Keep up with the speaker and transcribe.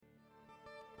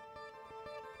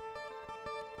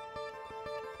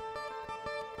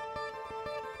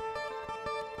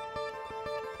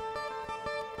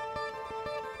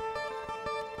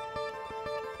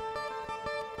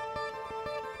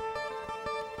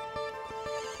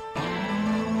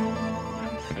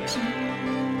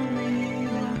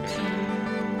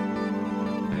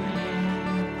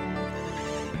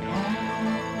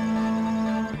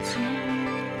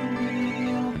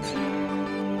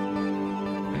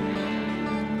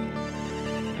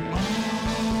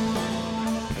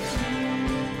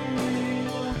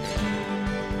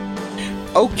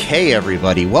Okay,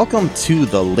 everybody, welcome to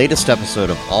the latest episode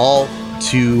of All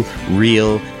Too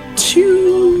Real Tomorrow.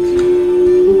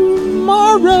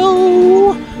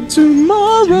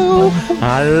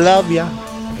 I love ya.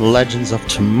 Legends of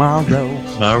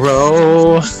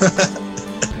Tomorrow.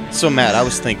 So, Matt, I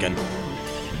was thinking,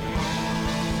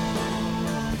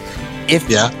 if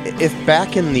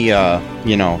back in the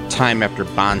time after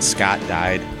Bon Scott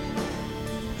died,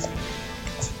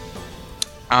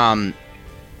 and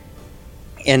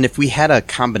if we had a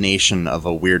combination of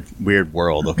a weird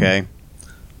world, okay,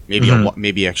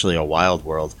 maybe actually a wild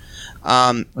world,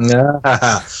 and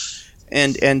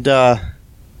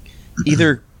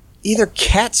either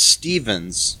Cat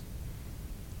Stevens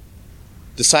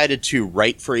decided to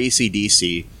write for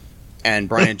AC/DC, and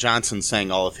Brian Johnson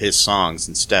sang all of his songs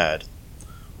instead,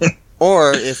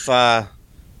 or if Cat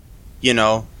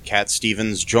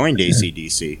Stevens joined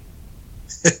AC/DC.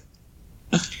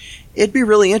 It'd be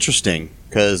really interesting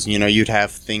because you'd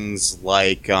have things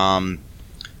like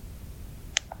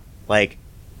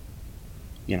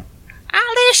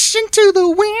I listen to the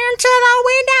wind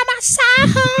at my side.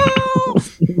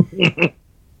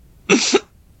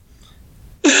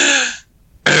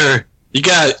 You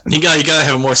gotta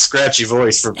have a more scratchy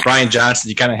voice for Brian Johnson.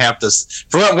 You kind of have to.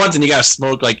 For one thing, you gotta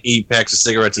smoke like 8 packs of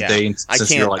cigarettes a day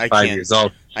since you're like 5 years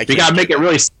old. You gotta make it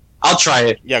really. I'll try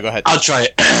it. Yeah, go ahead. I'll try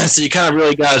it. So you kind of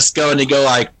really gotta go and you go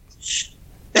like,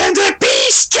 and the B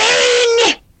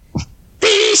string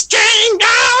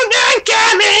down and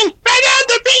coming, right on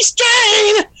the B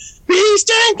string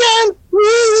come,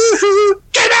 woo-hoo,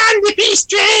 get on the B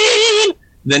string.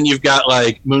 Then you've got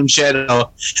like Moonshadow.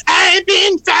 I've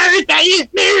been fired by a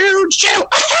Moonshadow.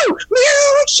 Oh,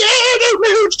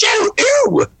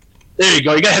 Moonshadow. Ooh. There you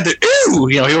go. You gotta have the ooh.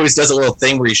 He always does a little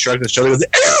thing where he shrugs his shoulder. He goes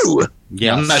ooh.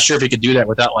 Yeah. I'm not sure if he could do that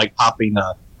without like popping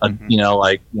a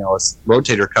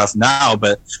rotator cuff now,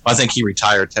 but I think he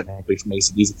retired technically from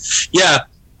AC/DC. Yeah,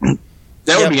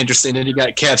 that would be interesting. Then you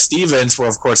got Cat Stevens, where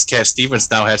of course Cat Stevens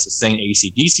now has to sing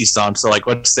AC/DC songs. So like,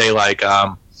 let's say like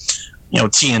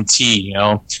TNT.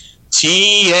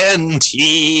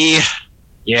 TNT.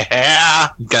 Yeah,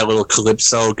 you got a little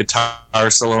calypso guitar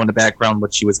solo in the background,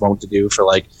 which he was wont to do for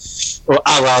like,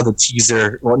 a la the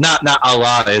teaser. Well, not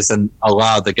Allah as in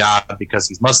Allah the God because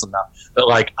he's Muslim now, but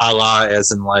like Allah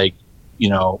as in like,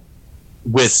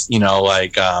 with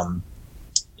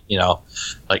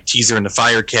like Teaser and the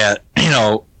Firecat,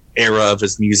 era of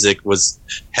his music was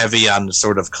heavy on the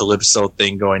sort of calypso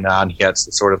thing going on. He had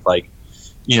some sort of like,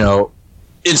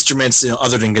 instruments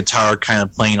other than guitar kind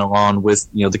of playing along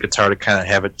with the guitar to kind of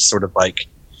have it sort of like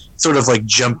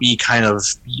jumpy kind of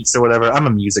beats or whatever. I'm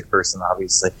a music person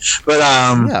obviously, but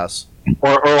yes,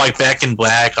 or like Back in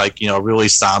Black, like really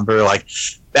somber, like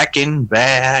Back in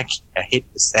Black, I hit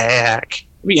the sack.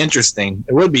 It'd be interesting.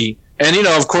 It would be. And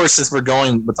of course, since we're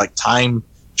going with like time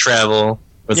travel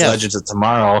with Legends of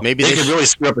Tomorrow, maybe they could really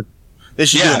screw up. They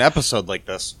should do an episode like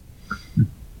this.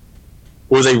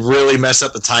 Where they really mess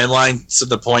up the timeline to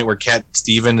the point where Cat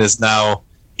Stevens is now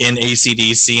in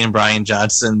AC/DC and Brian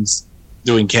Johnson's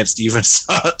doing Cat Stevens.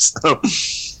 So,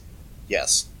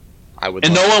 yes, I would.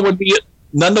 And no one would be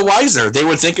none the wiser. They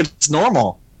would think it's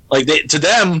normal. Like to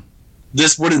them,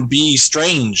 this wouldn't be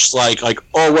strange. Like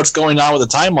oh, what's going on with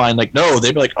the timeline? Like no,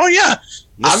 they'd be like, oh yeah,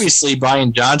 obviously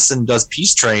Brian Johnson does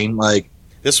Peace Train. Like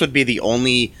this would be the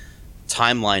only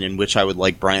timeline in which I would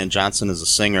like Brian Johnson as a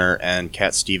singer and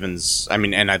Cat Stevens. I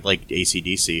mean, and I'd like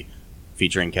AC/DC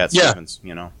featuring Cat Stevens.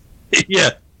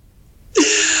 Yeah.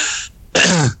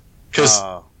 Because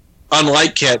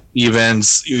unlike Cat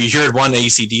Stevens, you heard one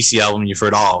AC/DC album, you've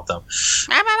heard all of them.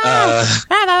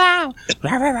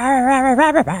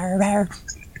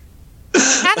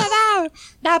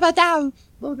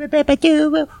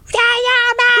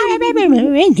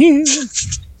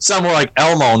 Sound more like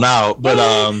Elmo now, but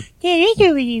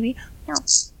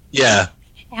yeah,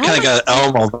 kind of got an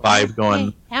Elmo vibe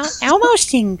going. Elmo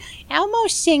sing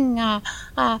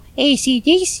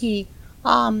AC/DC.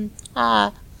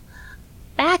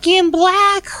 Back in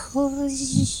Black.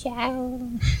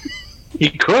 He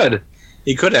could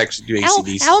actually do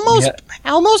AC/DC.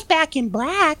 Elmo's Back in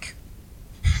Black.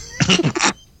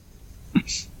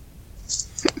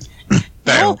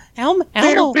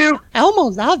 Elmo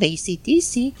love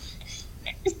AC/DC.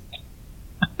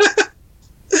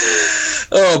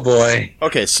 Oh boy.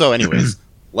 Okay, so anyways,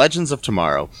 Legends of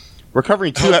Tomorrow. We're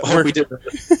covering two.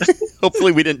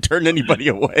 Hopefully, we didn't turn anybody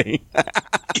away.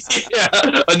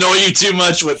 Yeah, annoy you too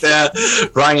much with that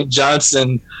Brian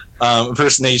Johnson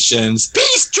impersonations.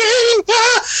 Peace train,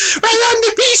 right on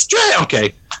the peace train.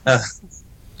 Okay,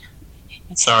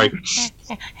 sorry.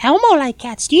 Elmo like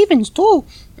Cat Stevens too.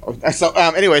 So,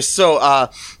 anyway, so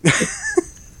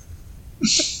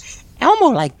Elmo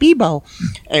like Bebo.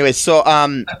 anyway, so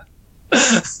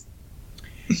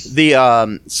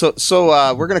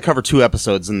we're going to cover 2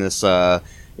 episodes in this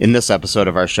episode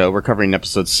of our show. We're covering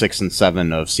episodes 6 and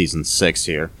 7 of season 6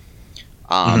 here.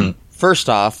 First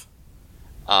off,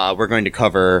 we're going to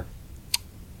cover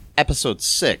episode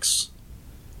 6,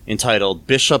 entitled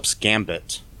Bishop's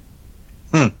Gambit.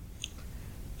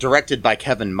 Directed by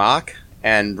Kevin Mock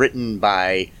and written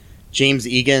by James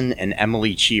Egan and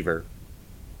Emily Cheever.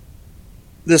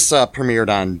 This premiered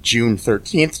on June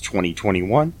 13th,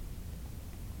 2021.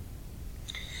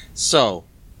 So,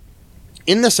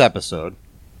 in this episode,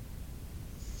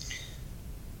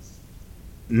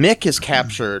 Mick is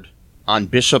captured on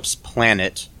Bishop's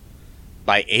planet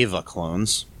by Ava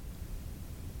clones.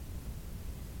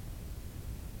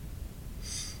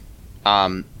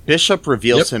 Bishop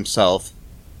reveals himself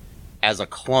as a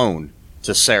clone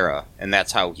to Sarah, and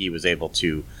that's how he was able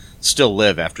to still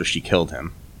live after she killed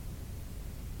him.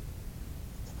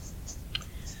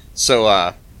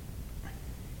 So,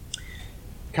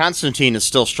 Constantine is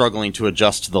still struggling to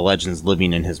adjust to the legends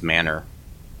living in his manor.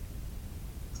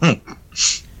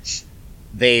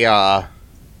 They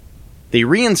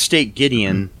reinstate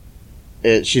Gideon.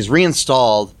 She's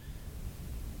reinstalled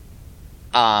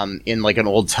in like an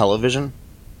old television.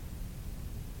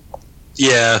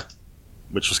 Yeah,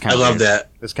 which was kind of weird. That.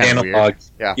 It's kind of weird.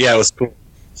 Yeah, it was cool.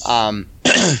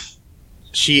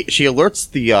 She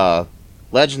alerts the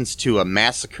legends to a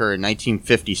massacre in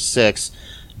 1956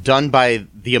 done by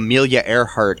the Amelia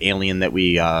Earhart alien that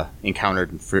we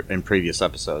encountered in previous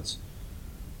episodes.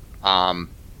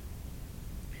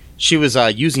 She was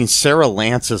using Sarah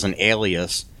Lance as an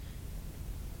alias,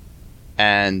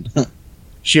 and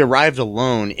she arrived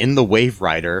alone in the Wave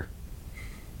Rider.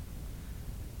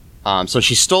 So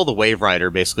she stole the Wave Rider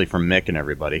basically from Mick and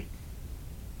everybody.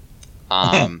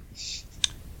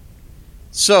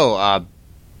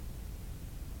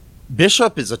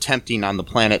 Bishop is attempting on the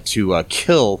planet to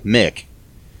kill Mick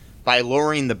by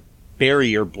lowering the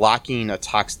barrier blocking a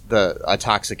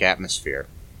toxic atmosphere.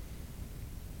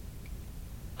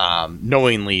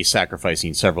 Knowingly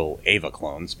sacrificing several Ava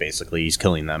clones. Basically, he's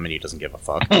killing them and he doesn't give a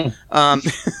fuck.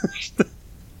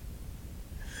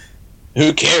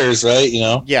 Who cares, right? You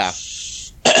know? Yeah.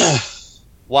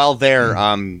 While there,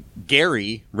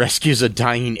 Gary rescues a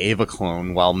dying Ava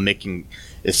clone while Mick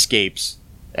escapes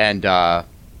and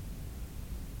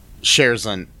shares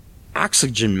an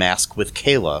oxygen mask with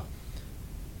Kayla.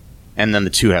 And then the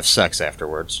two have sex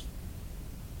afterwards.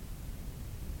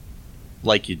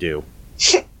 Like you do.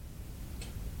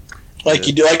 Like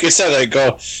you do. Like I said, I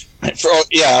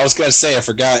was going to say, I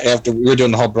forgot after we were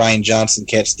doing the whole Brian Johnson,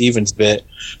 Cat Stevens bit,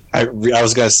 I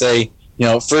was going to say,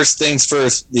 first things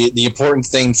first, the important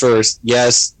thing first,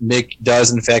 yes, Mick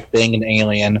does in fact bang an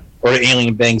alien, or the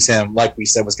alien bangs him, like we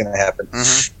said was going to happen.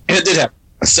 Mm-hmm. And it did happen.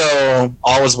 So,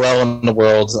 all was well in the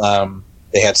world.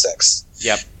 They had sex.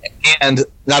 Yep. And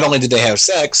not only did they have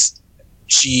sex,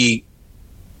 she,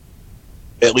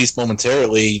 at least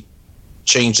momentarily,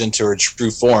 changed into her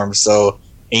true form. So,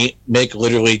 Mick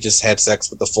literally just had sex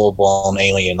with a full-blown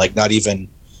alien, like not even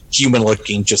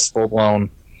human-looking, just full-blown.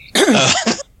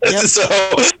 Yep. So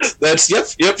that's yep.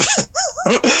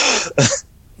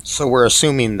 So we're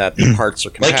assuming that the parts are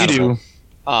compatible.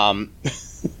 Like you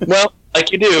do. Well,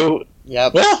 like you do.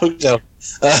 Yep. Well, no.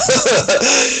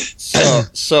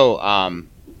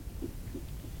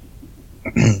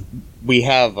 We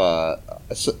have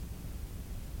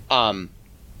on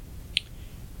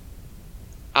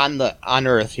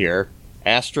Earth here,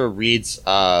 Astra reads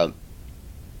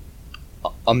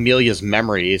Amelia's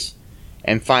memories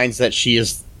and finds that she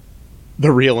is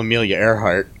the real Amelia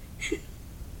Earhart.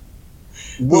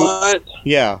 What?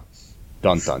 Yeah.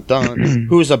 Dun dun dun.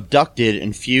 Who is abducted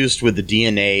and fused with the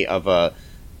DNA of a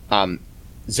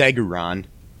Zaguran,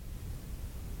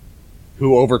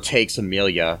 who overtakes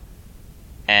Amelia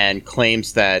and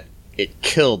claims that it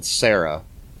killed Sarah,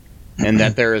 and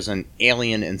that there is an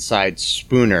alien inside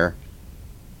Spooner.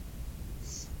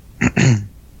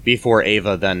 Before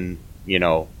Ava then,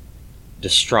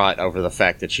 distraught over the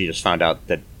fact that she just found out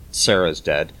that Sarah's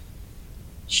dead,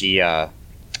 she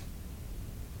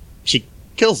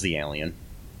kills the alien.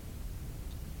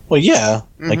 Well, yeah,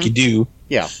 like you do.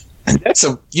 Yeah, and that's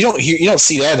you don't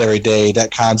see that every day.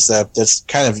 That concept that's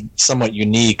kind of somewhat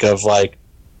unique. Of like,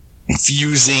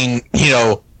 fusing,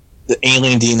 the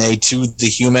alien DNA to the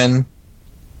human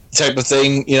type of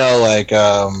thing.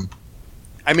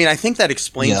 I mean, I think that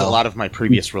explains a lot of my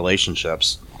previous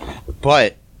relationships,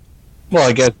 but well,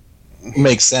 I guess it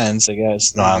makes sense. I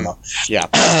guess no, I don't know. Yeah.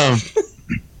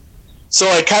 So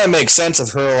it kind of makes sense of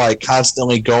her like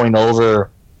constantly going over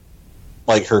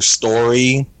like her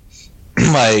story,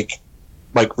 like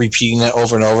repeating it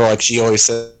over and over. Like she always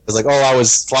says, like, "Oh, I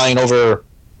was flying over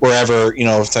wherever,"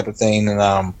 type of thing, and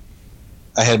I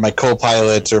had my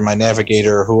co-pilot or my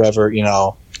navigator or whoever,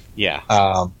 Yeah.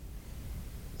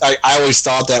 I always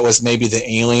thought that was maybe the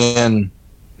alien,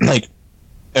 like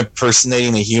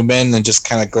impersonating a human and just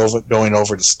kind of going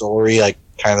over the story, like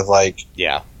kind of like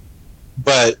yeah.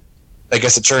 But I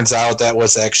guess it turns out that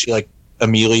was actually like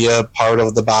Amelia part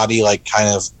of the body, like kind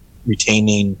of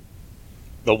retaining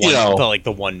the one,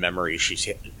 the one memory she's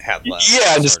had left.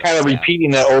 Yeah, and just kind of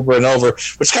repeating that over and over,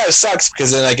 which kind of sucks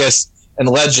because then I guess in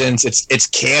Legends it's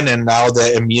canon now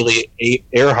that Amelia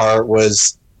Earhart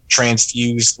was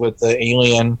transfused with the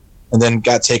alien and then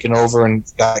got taken over and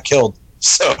got killed.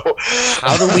 So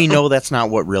how do we know that's not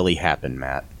what really happened,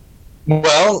 Matt?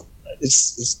 Well,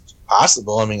 it's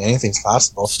possible. I mean, anything's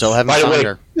possible. Still haven't found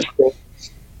her.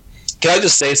 Can I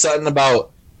just say something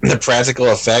about the practical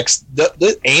effects?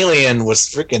 The alien was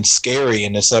freaking scary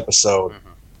in this episode.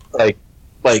 Mm-hmm.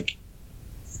 Like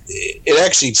it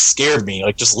actually scared me.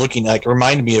 Like just looking, like it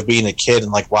reminded me of being a kid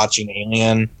and like watching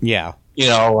Alien. Yeah.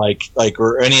 Like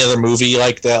or any other movie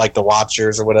like that, like The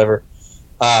Watchers or whatever,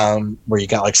 where you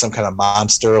got like some kind of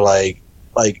monster. Like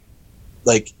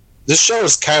this show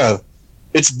is kind of,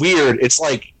 it's weird. It's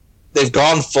like they've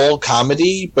gone full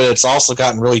comedy, but it's also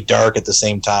gotten really dark at the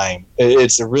same time.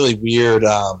 It's a really weird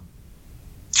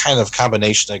kind of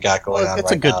combination they got going on.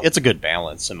 It's a good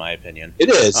balance, in my opinion. It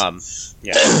is.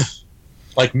 Yeah.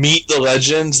 Like Meet the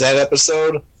Legends, that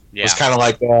episode was kind of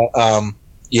like that.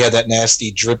 You had that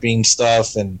nasty dripping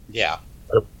stuff, and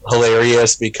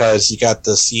hilarious because you got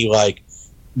to see like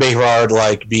Behrad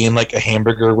like being like a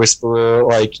hamburger whisperer,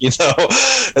 like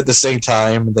at the same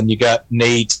time. And then you got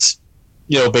Nate,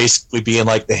 basically being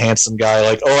like the handsome guy,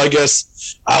 like, oh, I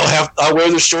guess I'll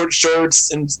wear the short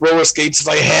shorts and roller skates if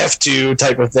I have to,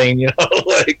 type of thing,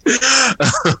 like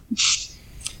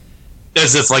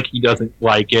as if like he doesn't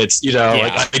like it,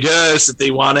 like I guess if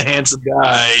they want a handsome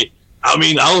guy, I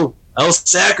mean, I'll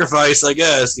sacrifice, I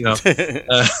guess,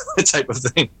 type of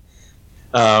thing.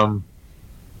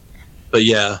 But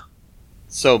yeah.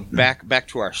 So back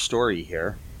to our story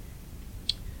here.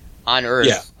 On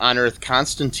Earth,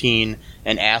 Constantine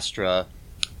and Astra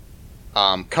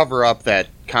cover up that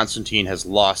Constantine has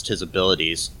lost his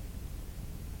abilities,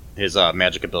 his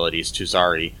magic abilities to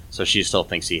Zari, so she still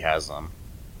thinks he has them.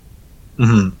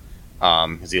 Mm-hmm.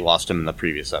 Because he lost him in the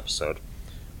previous episode.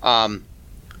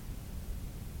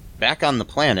 Back on the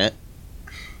planet,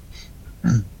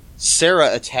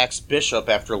 Sarah attacks Bishop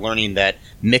after learning that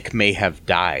Mick may have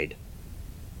died.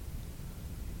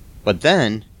 But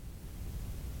then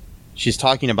she's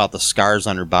talking about the scars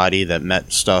on her body that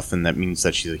meant stuff and that means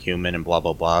that she's a human and blah,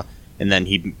 blah, blah. And then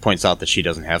he points out that she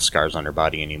doesn't have scars on her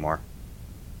body anymore.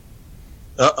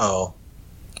 Uh-oh.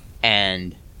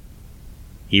 And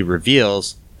he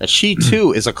reveals that she,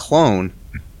 too, is a clone.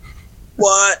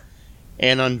 What?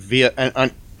 And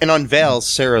unveils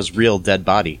Sarah's real dead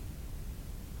body.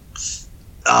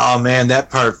 Oh, man, that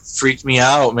part freaked me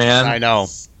out, man. I know.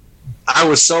 I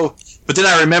was so... But then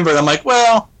I remembered, I'm like,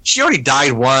 well, she already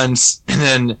died once, and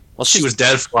then she was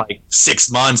dead for like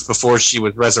 6 months before she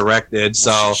was resurrected,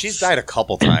 so... She's died a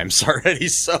couple times already,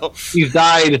 so... She's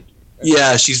died...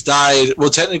 Yeah, she's died... Well,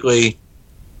 technically...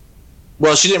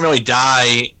 Well, she didn't really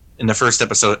die in the first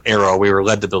episode of Arrow. We were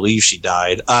led to believe she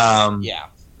died. Yeah.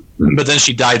 But then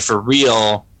she died for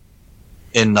real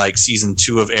in like season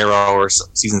 2 of Arrow or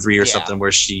season 3 or something,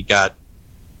 where she got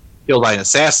killed by an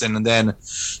assassin. And then,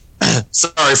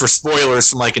 sorry for spoilers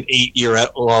from like an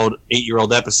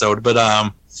 8-year-old episode,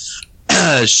 but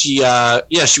she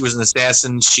was an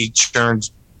assassin. She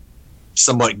turned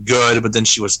somewhat good, but then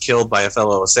she was killed by a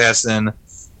fellow assassin,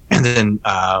 and then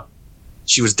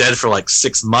she was dead for like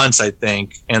 6 months, I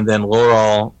think. And then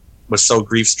Laurel was so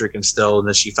grief-stricken still, and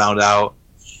then she found out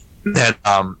that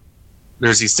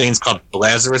there's these things called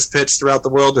Lazarus pits throughout the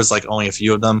world. There's like only a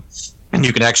few of them, and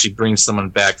you can actually bring someone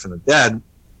back from the dead.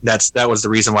 That was the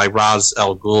reason why Ra's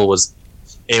al Ghul was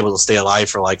able to stay alive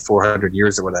for like 400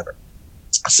 years or whatever.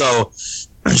 So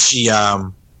she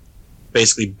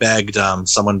basically begged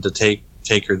someone to take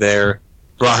her there,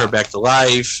 brought her back to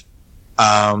life.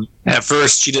 At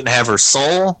first, she didn't have her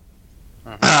soul.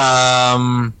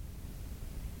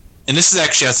 And this is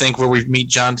actually, I think, where we meet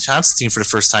John Constantine for the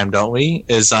first time, don't we?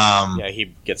 Yeah,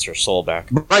 he gets her soul back.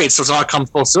 Right, so it's all come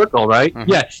full circle, right? Mm-hmm.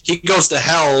 Yeah, he goes to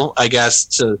hell, I guess,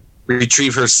 to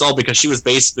retrieve her soul because she was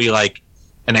basically like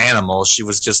an animal. She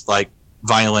was just like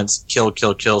violence, kill,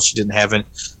 kill, kill. She didn't have it.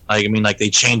 Like, I mean, like they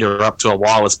chained her up to a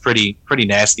wall. It was pretty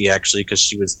nasty actually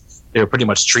because they were pretty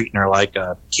much treating her like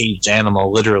a caged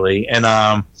animal, literally.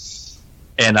 Yeah,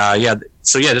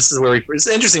 so yeah, this is where it's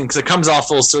interesting because it comes all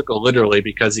full circle, literally,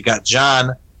 because you got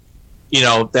John. You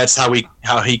know, that's how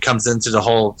he comes into the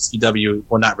whole CW.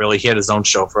 Well, not really. He had his own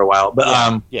show for a while,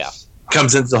 but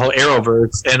comes into the whole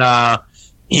Arrowverse, and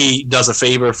he does a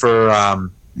favor for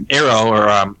Arrow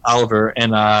or Oliver,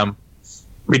 and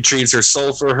retrieves her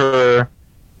soul for her.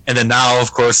 And then now,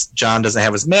 of course, John doesn't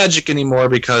have his magic anymore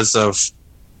because of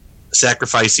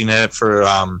sacrificing it for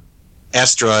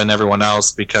Astra and everyone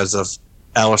else because of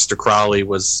Aleister Crowley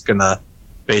was going to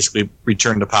basically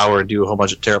return to power and do a whole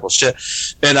bunch of terrible shit.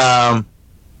 And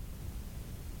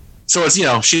so it's, you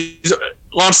know, she's,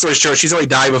 long story short, she's already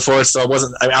died before, so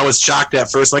I was shocked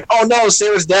at first, like, oh no,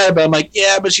 Sarah's dead, but I'm like,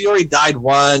 yeah, but she already died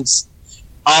once.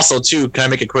 Also, too, can I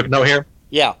make a quick note here?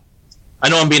 Yeah. I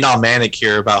know I'm being all manic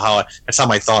here about that's how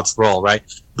my thoughts roll, right?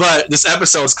 But this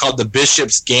episode is called The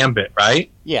Bishop's Gambit, right?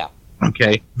 Yeah.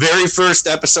 Okay. Very first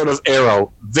episode of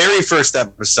Arrow, very first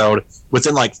episode,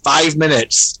 within like 5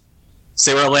 minutes,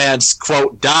 Sarah Lance,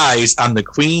 quote, dies on the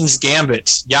Queen's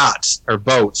Gambit yacht or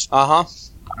boat. Uh-huh.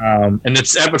 And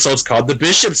this episode's called The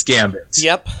Bishop's Gambit.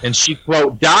 Yep. And she,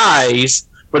 quote, dies.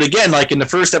 But again, like in the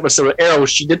first episode of Arrow,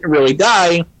 she didn't really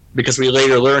die because we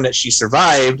later learned that she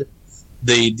survived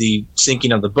the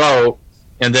sinking of the boat.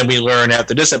 And then we learn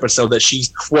after this episode that she's,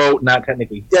 quote, not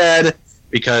technically dead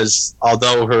because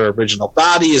although her original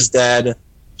body is dead,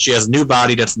 she has a new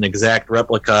body that's an exact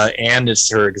replica and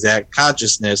it's her exact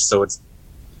consciousness. So it's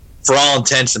for all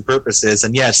intents and purposes.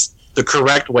 And yes, the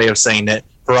correct way of saying it,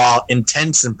 for all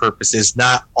intents and purposes,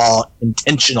 not all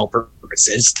intentional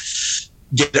purposes.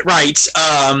 Get it right.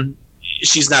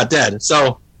 She's not dead.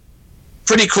 So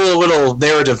pretty cool little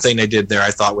narrative thing they did there.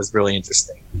 I thought was really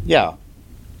interesting. Yeah.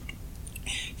 Do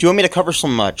you want me to cover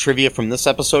some trivia from this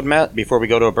episode, Matt, before we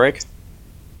go to a break?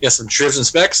 Yes, some trivs and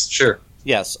specs? Sure.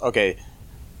 Yes, okay.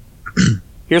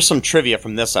 Here's some trivia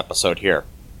from this episode here.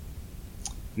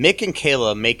 Mick and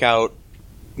Kayla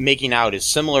making out is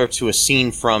similar to a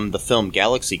scene from the film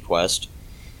Galaxy Quest,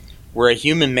 where a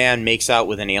human man makes out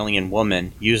with an alien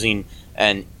woman using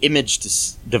an image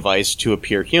device to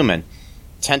appear human.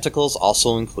 Tentacles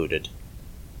also included.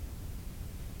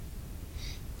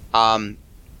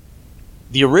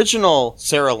 The original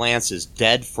Sarah Lance is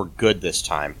dead for good this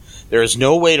time. There is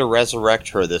no way to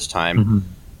resurrect her this time. Mm-hmm.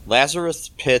 Lazarus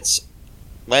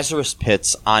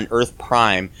Pits on Earth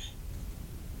Prime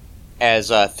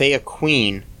as Thea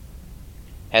Queen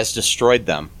has destroyed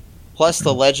them. Plus,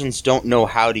 the Legends don't know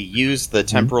how to use the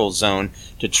temporal zone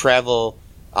to travel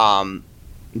the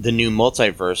new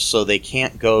multiverse, so they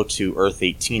can't go to Earth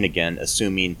 18 again,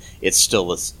 assuming it's still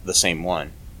the same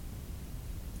one.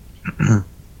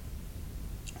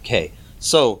 Okay,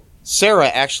 so Sarah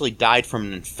actually died from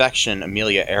an infection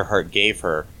Amelia Earhart gave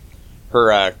her.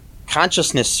 Her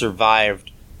consciousness survives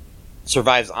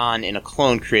on in a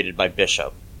clone created by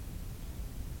Bishop.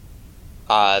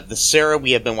 The Sarah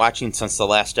we have been watching since the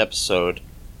last episode,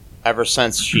 ever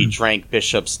since she drank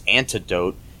Bishop's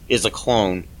antidote, is a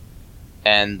clone,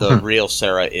 and the real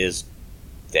Sarah is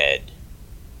dead.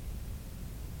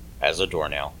 As a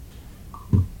doornail.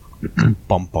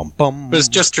 Bum bum bum. But it's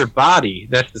just her body.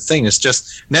 That's the thing. It's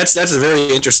just that's a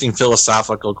very interesting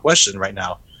philosophical question right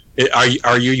now.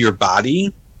 Are you your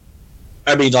body?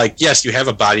 I mean, like, yes, you have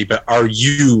a body, but are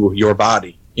you your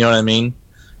body? You know what I mean?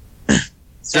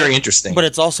 It's very interesting. But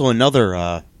it's also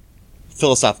another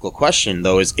philosophical question,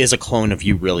 though: is a clone of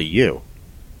you really you?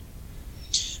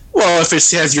 Well, if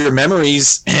it has your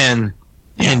memories and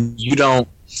you don't,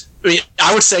 I mean,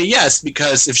 I would say yes,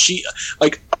 because if she,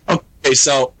 like, okay,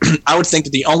 so I would think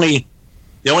that the only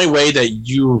way that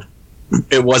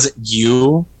it wasn't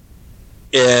you,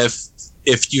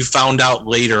 if you found out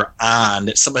later on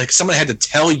that someone had to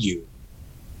tell you,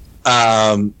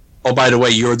 oh, by the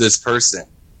way, you're this person,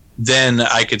 then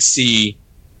I could see,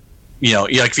 you know,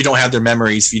 like if you don't have their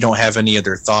memories, if you don't have any of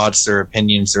their thoughts or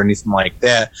opinions or anything like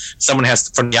that, someone has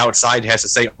to, from the outside has to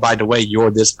say, oh, by the way,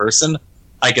 you're this person.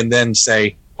 I can then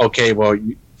say, okay, well,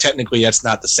 technically that's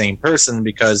not the same person,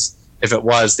 because if it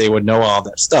was, they would know all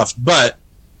that stuff. But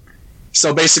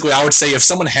so basically, I would say if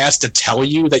someone has to tell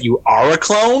you that you are a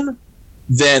clone,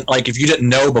 then, like, if you didn't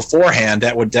know beforehand,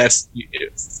 that's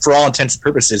for all intents and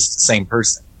purposes the same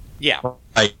person. Yeah.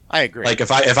 I agree. Like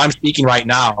if I'm speaking right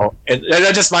now, and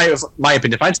that's just my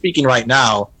opinion. If I'm speaking right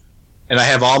now, and I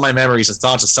have all my memories and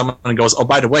thoughts, and someone goes, "Oh,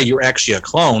 by the way, you're actually a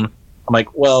clone," I'm like,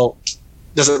 "Well,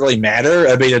 does it really matter?"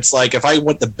 I mean, it's like if I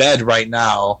went to bed right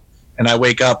now and I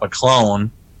wake up a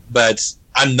clone, but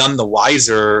I'm none the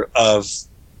wiser of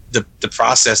the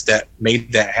process that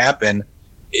made that happen.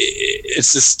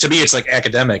 It's just, to me, it's like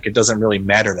academic. It doesn't really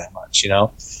matter that much, you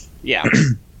know? Yeah.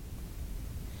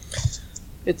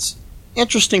 It's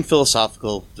interesting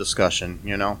philosophical discussion,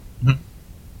 you know? Mhm.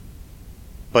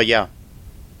 But yeah.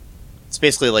 It's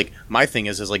basically like, my thing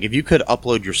is like, if you could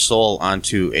upload your soul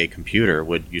onto a computer,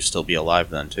 would you still be alive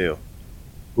then, too?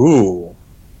 Ooh.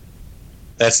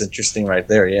 That's interesting right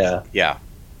there, yeah. Yeah.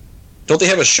 Don't they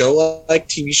have a show like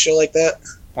TV show like that?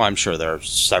 Well, I'm sure there are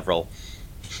several.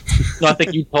 No, I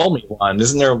think you told me one.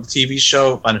 Isn't there a TV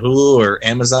show on Hulu or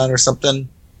Amazon or something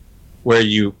where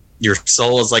your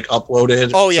soul is like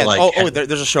uploaded? Oh yeah. To, like,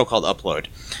 There's a show called Upload,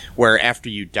 where after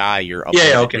you die, you're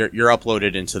uploaded, Yeah, okay. you're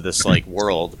uploaded into this like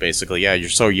world, basically. Yeah,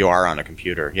 you are on a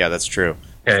computer. Yeah, that's true.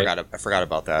 Okay. I forgot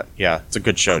about that. Yeah, it's a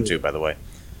good show too, by the way.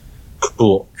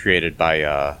 Cool. Created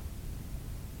by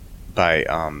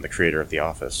the creator of The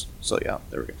Office. So yeah,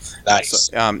 there we go. Nice.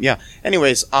 So, yeah.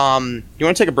 Anyways, you want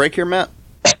to take a break here, Matt?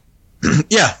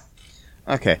 Yeah.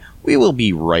 Okay. We will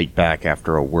be right back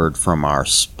after a word from our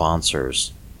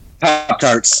sponsors.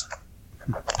 Pop-Tarts.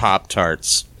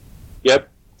 Pop-Tarts. Yep.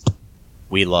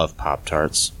 We love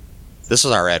Pop-Tarts. This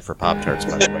is our ad for Pop-Tarts,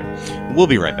 by the way. We'll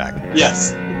be right back.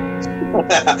 Yes.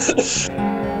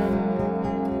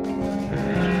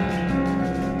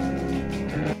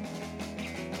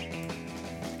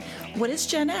 What is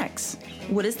Gen X?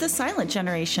 What is the silent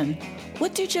generation?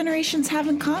 What do generations have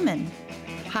in common?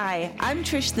 Hi, I'm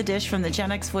Trish the Dish from the Gen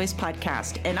X Voice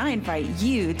podcast, and I invite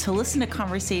you to listen to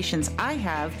conversations I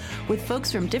have with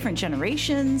folks from different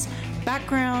generations,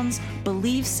 backgrounds,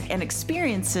 beliefs, and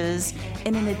experiences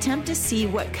in an attempt to see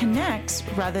what connects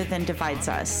rather than divides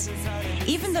us.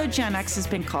 Even though Gen X has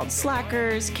been called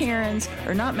slackers, Karens,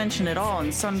 or not mentioned at all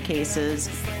in some cases,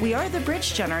 we are the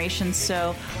bridge generation,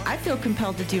 so I feel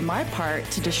compelled to do my part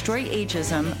to destroy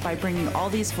ageism by bringing all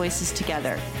these voices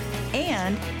together.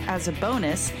 And, as a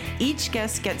bonus, each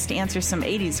guest gets to answer some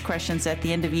 80s questions at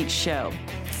the end of each show.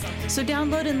 So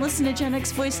download and listen to Gen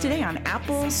X Voice today on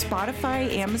Apple, Spotify,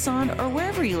 Amazon, or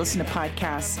wherever you listen to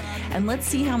podcasts. And let's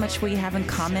see how much we have in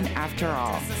common after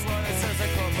all.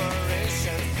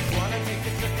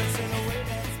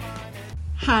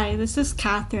 Hi, this is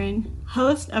Catherine,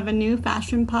 host of a new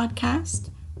fashion podcast,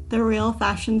 The Real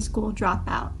Fashion School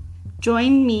Dropout.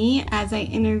 Join me as I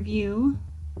interview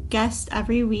guests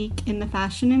every week in the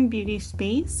fashion and beauty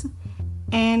space,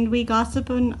 and we gossip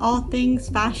on all things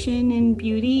fashion and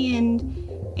beauty, and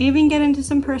even get into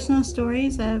some personal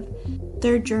stories of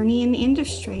their journey in the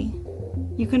industry.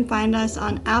 You can find us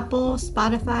on Apple,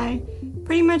 Spotify,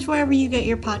 pretty much wherever you get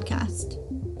your podcast.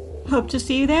 Hope to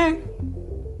see you there.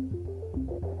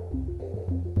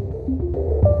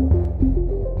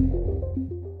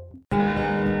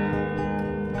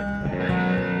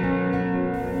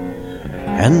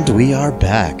 And we are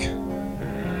back.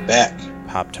 Back.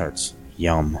 Pop-Tarts.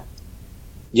 Yum.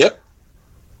 Yep.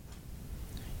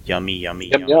 Yummy, yummy,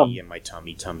 Yum, yummy yum. in my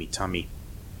tummy, tummy, tummy.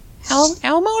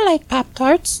 Elmo like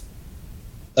Pop-Tarts?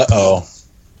 Uh-oh.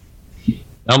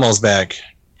 Elmo's back.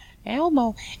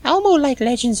 Elmo like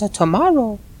Legends of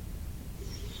Tomorrow.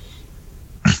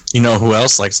 You know who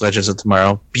else likes Legends of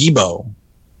Tomorrow? Bebo.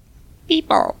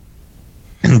 People.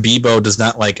 And Bebo does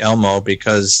not like Elmo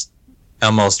because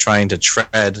Elmo's trying to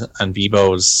tread on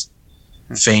Bebo's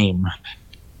fame.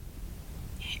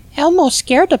 Elmo's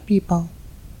scared of people.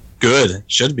 Good.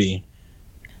 Should be.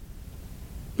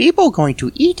 People going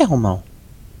to eat Elmo.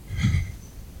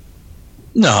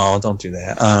 No, don't do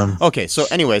that. Okay, so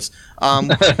anyways, I'm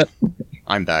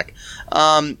back.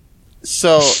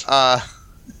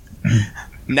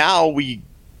 Now we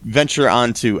venture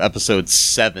on to episode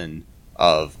 7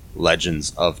 of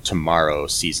Legends of Tomorrow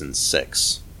Season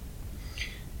 6.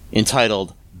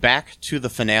 Entitled Back to the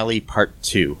Finale Part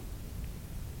 2.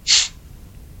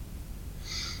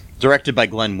 Directed by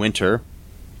Glenn Winter,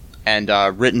 and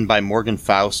written by Morgan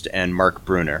Faust and Mark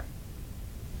Brunner.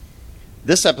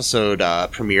 This episode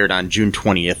premiered on June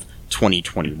 20th,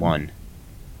 2021.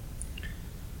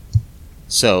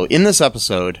 So, in this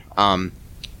episode, the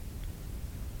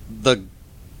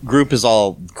group is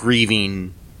all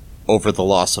grieving over the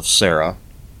loss of Sarah,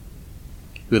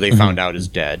 who they found out is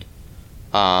dead.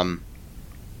 Ava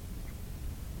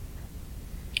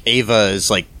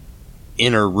is like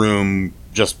in her room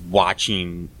just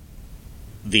watching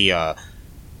the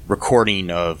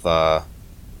recording of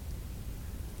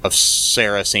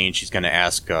Sarah saying she's going to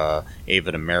ask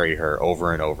Ava to marry her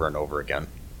over and over and over again.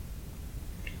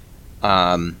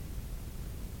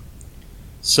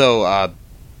 So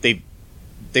they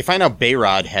find out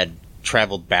Behrad had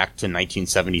traveled back to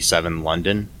 1977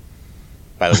 London.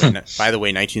 By the way,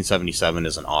 1977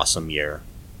 is an awesome year.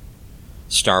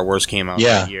 Star Wars came out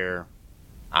that year.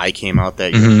 I came out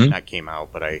that year. Not came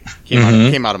out, but I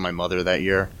came out of my mother that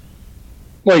year.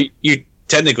 Well, you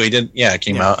technically didn't. Yeah, it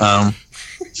came out.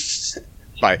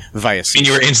 Via C. I mean,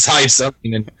 you were inside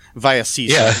something. And, via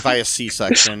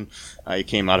C-section. I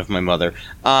came out of my mother.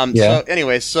 So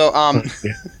anyway, so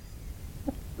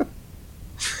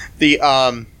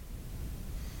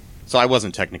so I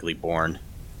wasn't technically born.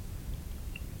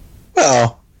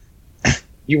 Well,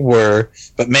 you were,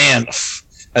 but man,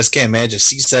 I just can't imagine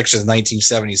C-section in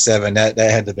 1977. That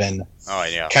had to have been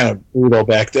kind of brutal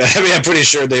back then. I mean, I'm pretty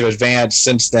sure they've advanced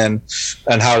since then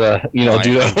on how to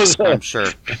do those. I'm sure.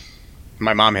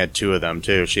 My mom had 2 of them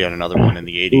too. She had another one in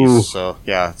the 80s. Ooh. So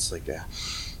yeah, it's like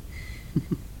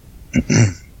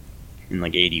in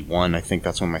like 81, I think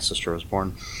that's when my sister was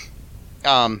born.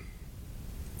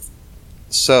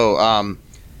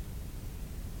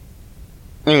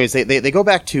 Anyways, they go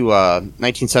back to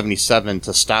 1977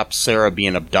 to stop Sarah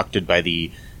being abducted by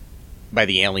the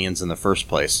aliens in the first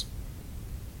place.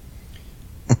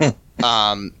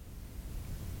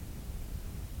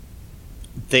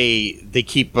 They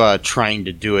keep trying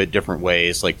to do it different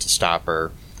ways, like to stop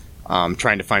her,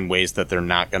 trying to find ways that they're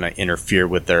not going to interfere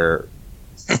with their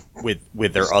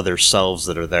with their other selves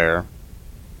that are there.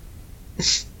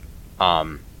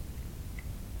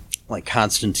 Like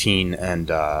Constantine and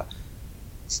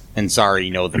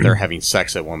Zari know that they're having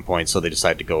sex at one point, so they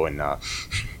decide to go and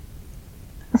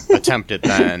attempt it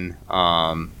then.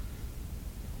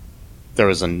 There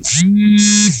was an...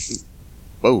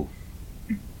 Whoa.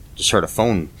 Just heard a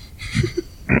phone.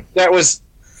 That was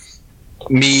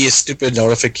me, a stupid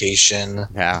notification.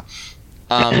 Yeah.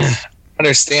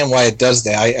 Understand why it does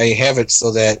that. I have it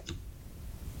so that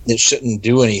it shouldn't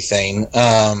do anything.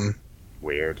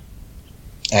 Weird.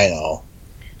 I know.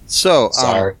 So,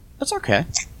 sorry. That's okay.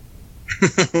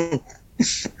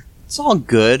 It's all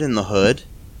good in the hood.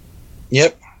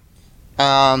 Yep.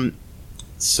 And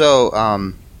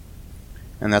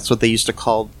that's what they used to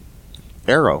call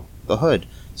Arrow, the hood.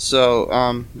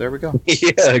 So, there we go.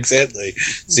 Yeah, exactly.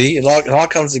 See, it all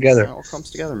comes together. It all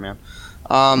comes together, man.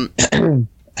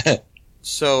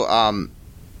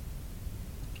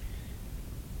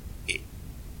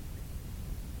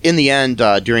 In the end,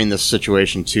 during this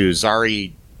situation too,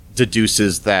 Zari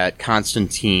deduces that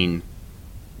Constantine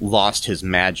lost his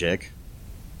magic.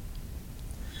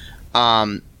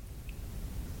 After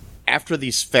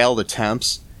these failed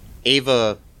attempts,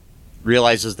 Ava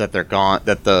realizes that they're gone,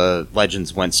 that the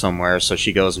legends went somewhere, so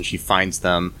she goes and she finds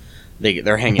them.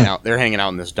 They're hanging out. They're hanging out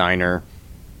in this diner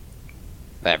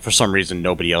that for some reason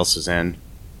nobody else is in.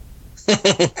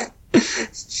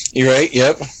 You're right.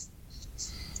 Yep.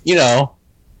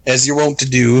 As you're wont to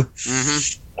do.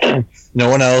 Mm-hmm. No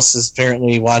one else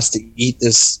apparently wants to eat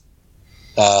this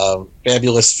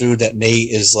fabulous food that Nate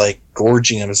is like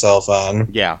gorging himself on.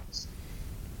 Yeah,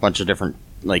 bunch of different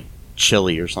like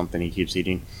chili or something he keeps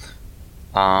eating.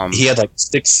 He had like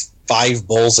 5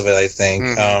 bowls of it, I think.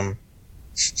 Mm-hmm.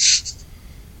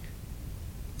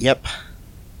 Yep,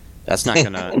 that's not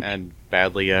gonna end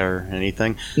badly or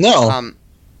anything. No,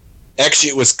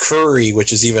 actually, it was curry,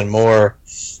 which is even more.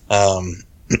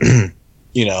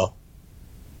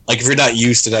 Like if you're not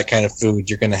used to that kind of food,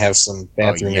 you're going to have some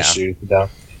bathroom issues. If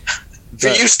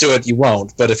you're used to it, you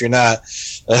won't. But if you're not,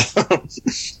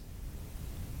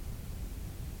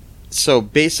 so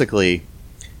basically,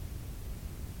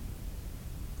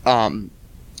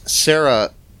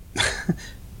 Sarah.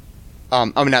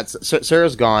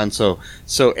 Sarah's gone. So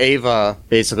Ava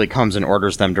basically comes and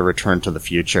orders them to return to the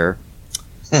future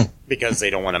because they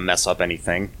don't want to mess up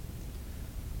anything.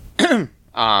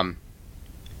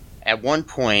 At one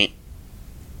point,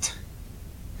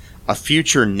 a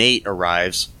future Nate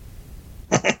arrives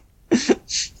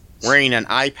wearing an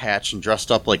eye patch and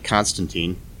dressed up like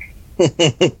Constantine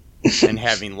and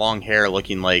having long hair,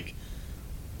 looking like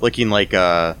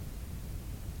Kurt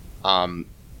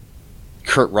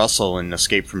Russell in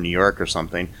Escape from New York or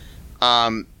something.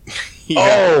 Yeah.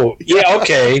 Oh, yeah,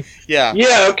 okay. Yeah.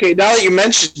 Yeah, okay. Now that you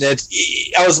mentioned it,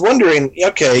 I was wondering,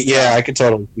 okay, yeah, I could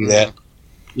totally see that.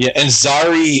 Yeah, and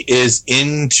Zari is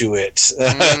into it.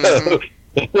 Mm-hmm.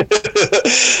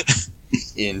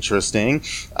 Interesting.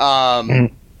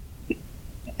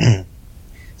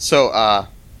 So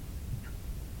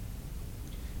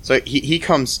he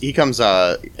comes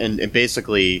and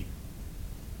basically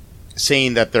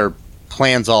saying that they're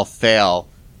plans all fail,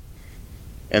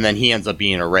 and then he ends up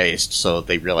being erased, so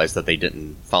they realize that they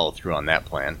didn't follow through on that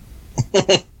plan.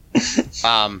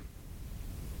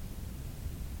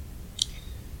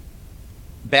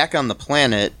 Back on the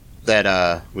planet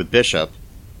that with Bishop,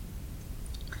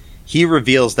 he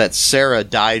reveals that Sarah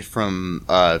died from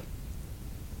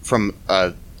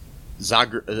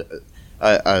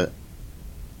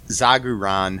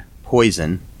Zaguran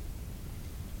poison,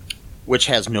 which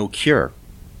has no cure.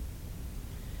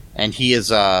 And he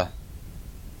is and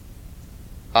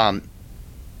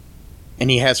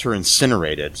he has her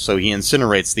incinerated. So he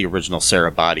incinerates the original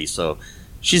Sarah body. So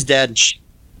she's dead,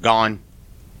 gone.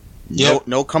 Yep.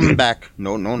 No coming back.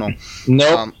 No. Nope.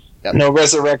 Yep. No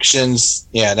resurrections.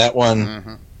 Yeah, that one.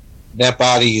 Mm-hmm. That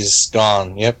body is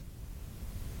gone. Yep.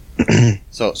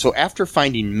 So after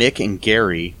finding Mick and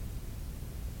Gary,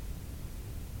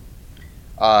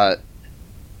 a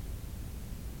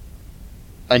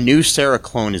new Sarah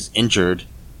clone is injured.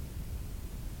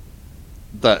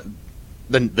 The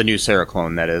new Sarah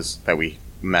clone that we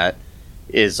met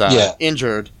is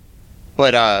injured,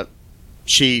 but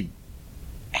she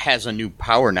has a new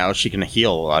power now. She can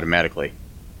heal automatically.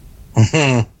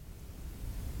 And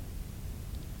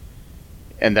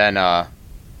then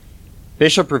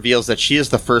Bishop reveals that she is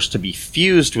the first to be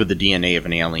fused with the DNA of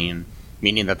an alien,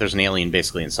 meaning that there's an alien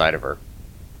basically inside of her.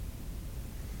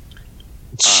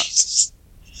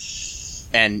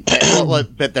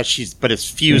 But it's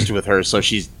fused with her, so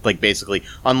she's like basically,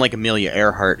 unlike Amelia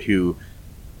Earhart, who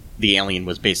the alien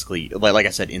was basically, like I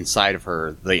said, inside of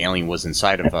her. The alien was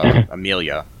inside of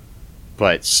Amelia,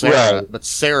 but Sarah,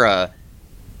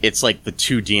 it's like the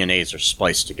two DNAs are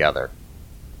spliced together.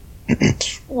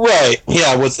 Right.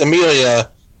 Yeah. With Amelia,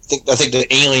 I think the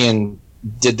alien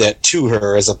did that to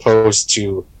her, as opposed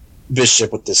to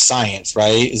Bishop with the science.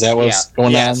 Right? Is that what's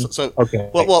going on? So okay.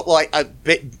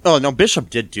 No, Bishop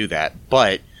did do that,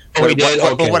 but he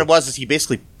did. But what it was is he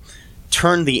basically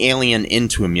turned the alien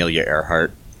into Amelia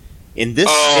Earhart. In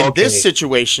this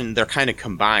situation, they're kind of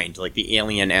combined. Like the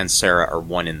alien and Sarah are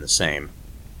one in the same.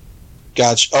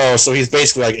 Gotcha. Oh, so he's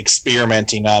basically like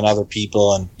experimenting on other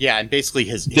people, and and basically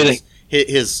his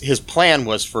plan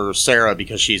was for Sarah,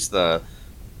 because she's the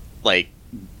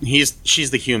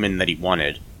she's the human that he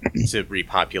wanted to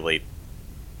repopulate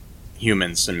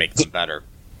humans and make them better.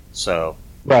 So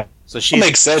right. So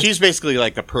makes sense. She's basically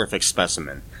like the perfect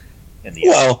specimen. In the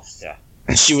end.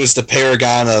 She was the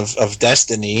paragon of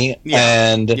destiny,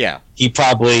 and he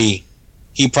probably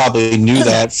knew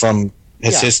that from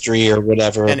his history or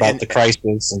whatever about the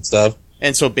crisis and stuff.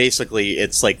 And so basically,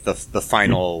 it's like the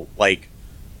final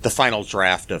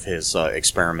draft of his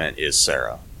experiment is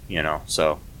Sarah.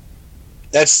 So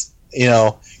that's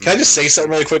Can I just say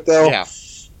something really quick though? Yeah.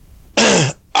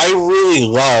 I really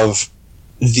love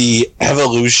the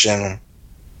evolution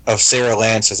of Sarah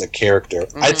Lance as a character.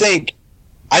 Mm-hmm.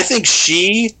 I think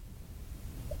she,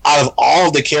 out of all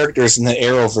of the characters in the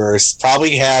Arrowverse,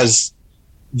 probably has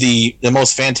the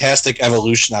most fantastic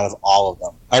evolution out of all of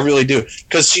them. I really do,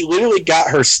 because she literally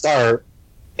got her start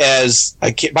as,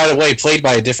 by the way, played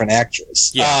by a different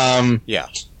actress.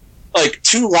 Like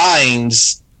 2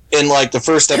 lines in like the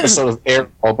first episode of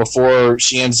Arrow before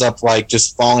she ends up like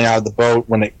just falling out of the boat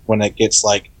when it gets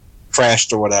like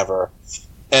crashed or whatever.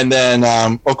 And then,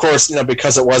 of course,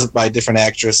 because it wasn't by a different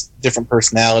actress, different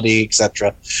personality,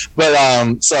 etc.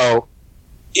 But so,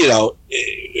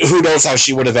 who knows how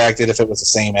she would have acted if it was the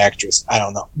same actress? I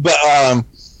don't know. But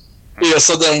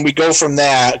so then we go from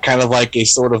that kind of like a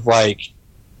sort of like,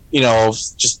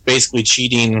 just basically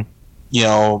cheating,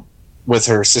 with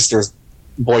her sister's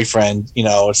boyfriend,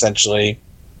 essentially,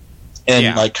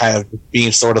 and like kind of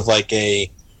being sort of like a,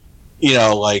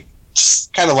 like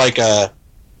just kind of like a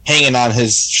hanging on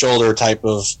his shoulder type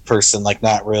of person, like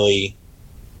not really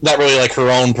like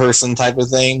her own person type of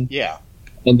thing. Yeah.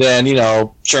 And then,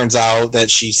 turns out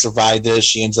that she survived this.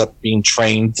 She ends up being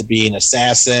trained to be an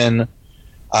assassin,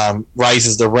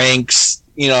 rises the ranks,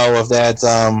 of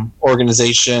that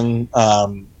organization.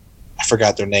 I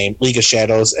forgot their name, League of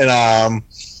Shadows. And,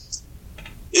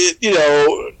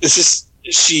 it's just,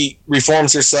 she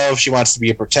reforms herself. She wants to be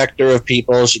a protector of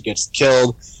people. She gets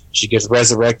killed. She gets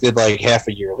resurrected like half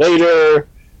a year later.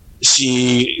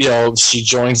 She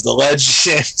joins the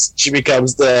Legends. She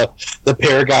becomes the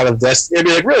paragon of destiny. I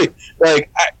mean, like really,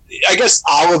 like I guess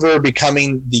Oliver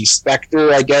becoming the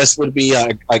Spectre, I guess, would be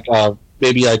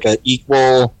maybe like a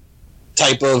equal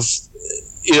type of,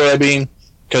 what I mean?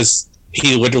 Because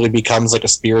he literally becomes like a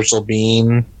spiritual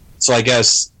being. So I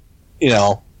guess,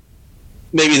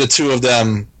 maybe the two of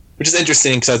them, which is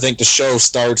interesting because I think the show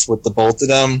starts with the both of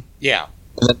them. Yeah.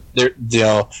 And then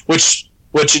which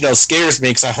which scares me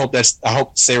because I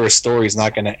hope Sarah's story is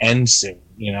not going to end soon.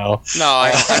 No,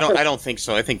 I don't think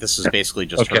so. I think this is basically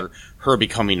just her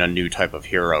becoming a new type of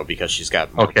hero because she's got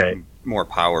more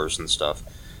powers and stuff.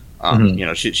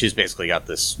 She's basically got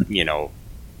this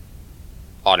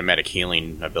automatic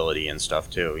healing ability and stuff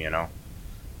too. Yeah.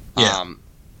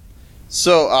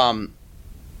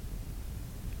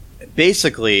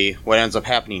 Basically, what ends up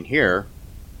happening here,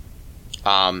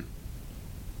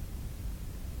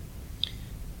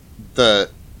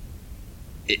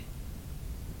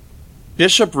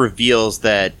 Bishop reveals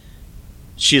that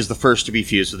she is the first to be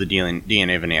fused with the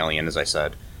DNA of an alien, as I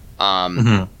said.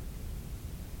 Mick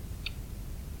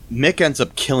ends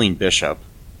up killing Bishop,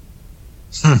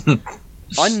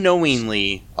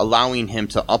 unknowingly allowing him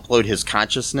to upload his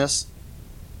consciousness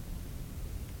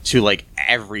to,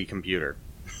 every computer.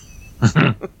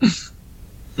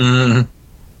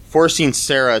 Forcing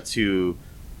Sarah to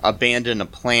abandon a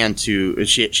plan to...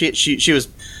 She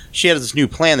had this new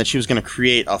plan that she was going to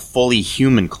create a fully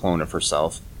human clone of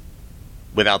herself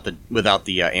without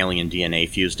the alien DNA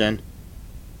fused in.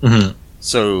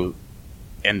 So,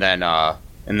 and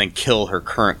then kill her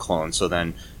current clone, so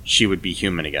then she would be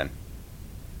human again.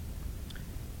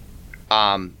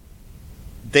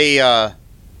 They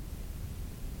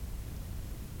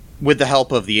with the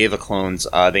help of the Ava clones,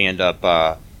 they end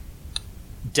up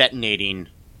detonating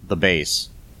the base,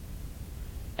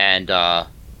 and the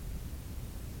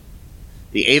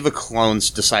Ava clones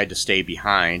decide to stay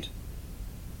behind.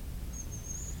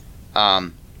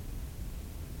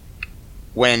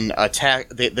 When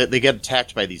they get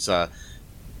attacked by these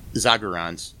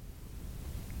Zagorans,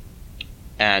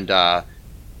 and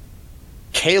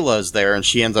Kayla's there, and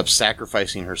she ends up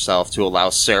sacrificing herself to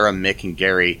allow Sarah, Mick, and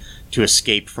Gary to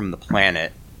escape from the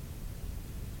planet,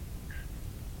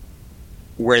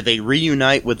 where they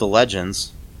reunite with the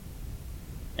Legends,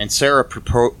 and Sarah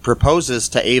proposes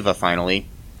to Ava finally,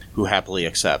 who happily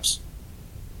accepts.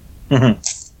 So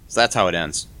that's how it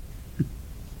ends.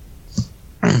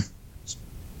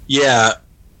 Yeah,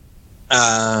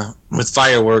 with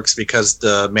fireworks, because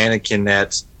the mannequin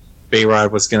that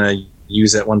Bayrod was going to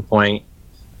use at one point,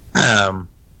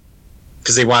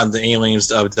 because they wanted the aliens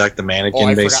to abduct the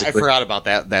mannequin. Basically, I forgot about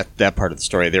that part of the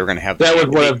story. They were going to have that was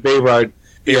one of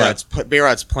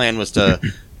Bayrod's plan was to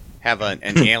have an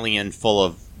alien full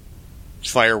of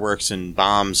fireworks and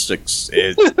bombs. That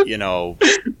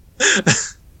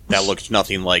looked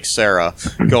nothing like Sarah.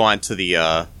 Go on to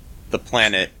the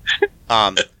planet.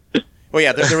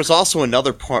 There was also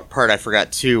another part I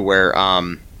forgot too, where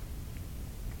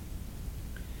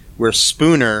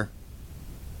Spooner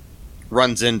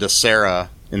runs into Sarah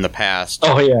in the past.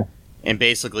 Oh yeah, and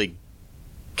basically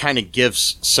kind of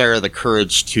gives Sarah the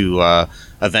courage to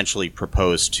eventually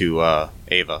propose to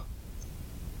Ava.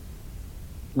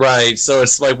 Right. So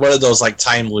it's like one of those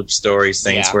time loop stories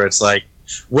things where it's like,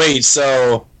 wait,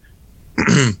 so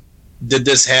did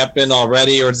this happen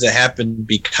already, or does it happen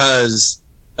because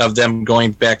of them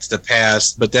going back to the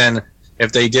past? But then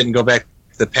if they didn't go back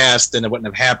to the past, then it wouldn't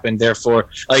have happened. Therefore,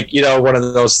 one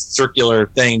of those circular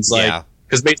things,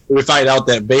 because basically we find out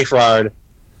that Bayrod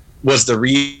was the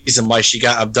reason why she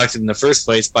got abducted in the first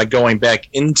place by going back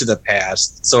into the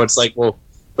past. So it's like, well,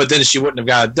 but then she wouldn't have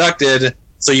got abducted,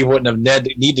 so you wouldn't have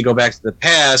need to go back to the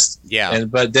past. Yeah.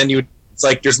 But then it's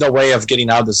like there's no way of getting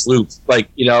out of this loop. It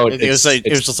was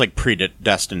just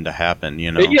predestined to happen.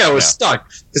 Yeah, it was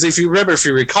stuck. Because if you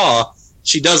recall,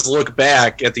 she does look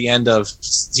back at the end of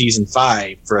season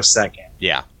 5 for a second.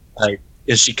 Yeah. And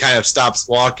she kind of stops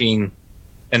walking,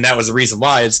 and that was the reason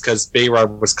why. It's because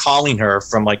Bayrod was calling her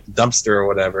from the dumpster or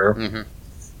whatever,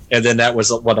 and then that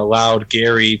was what allowed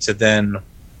Gary to then,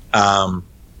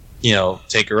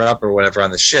 take her up or whatever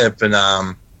on the ship.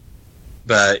 And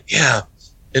but yeah,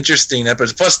 interesting.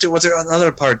 But plus, too, was there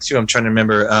another part too? I'm trying to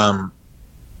remember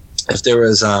if there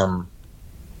was I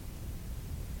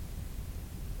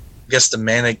guess the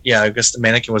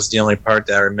mannequin was the only part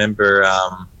that I remember.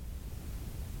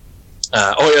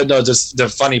 Just the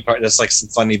funny part. That's some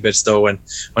funny bits though. When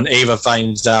Ava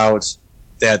finds out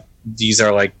that these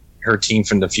are her team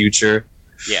from the future,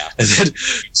 and then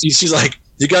she's like,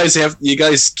 "You guys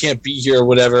can't be here or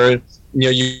whatever.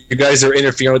 You guys are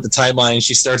interfering with the timeline."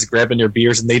 She starts grabbing their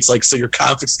beers, and Nate's like, "So you're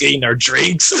confiscating our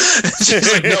drinks?"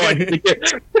 She's like, "No, I need to get."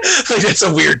 That's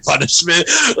a weird punishment.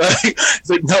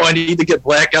 No, I need to get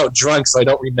blackout drunk so I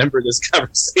don't remember this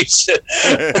conversation.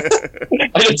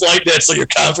 I just like that. So you're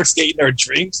confiscating our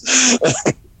drinks.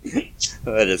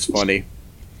 That is funny.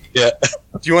 Yeah.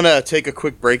 Do you want to take a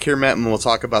quick break here, Matt, and we'll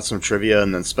talk about some trivia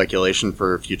and then speculation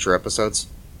for future episodes?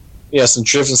 Yeah, some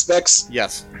trivia specs.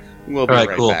 Yes. We'll be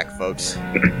right back, folks.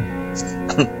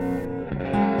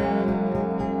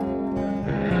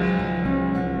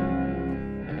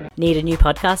 Need a new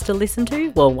podcast to listen to?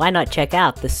 Well, why not check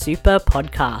out the Super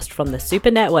Podcast from the Super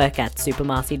Network at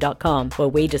supermarcy.com, where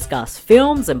we discuss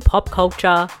films and pop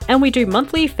culture, and we do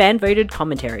monthly fan-voted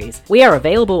commentaries. We are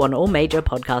available on all major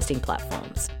podcasting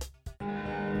platforms.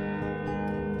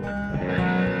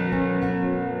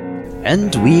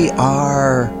 And we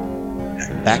are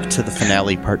back to the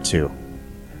finale, part 2.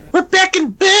 We're back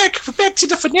and back. We're back to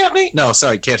the finale. No,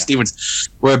 sorry, Cat Stevens.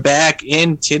 We're back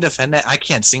into the finale. I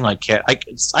can't sing like Cat. I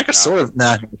could sort of.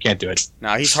 Nah, I can't do it.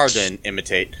 No, he's hard to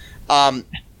imitate.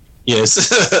 Yes.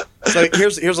 So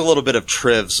here's a little bit of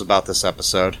trivs about this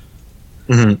episode.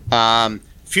 Mm-hmm.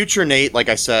 Future Nate, like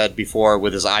I said before,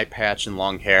 with his eye patch and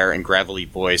long hair and gravelly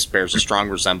voice, bears a strong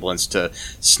resemblance to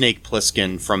Snake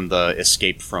Plissken from the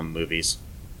Escape From movies.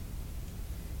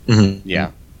 Mm-hmm.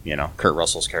 Yeah, you know, Kurt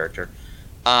Russell's character.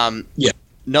 Yeah.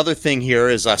 Another thing here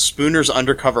is Spooner's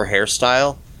undercover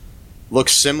hairstyle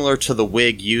looks similar to the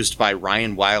wig used by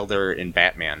Ryan Wilder in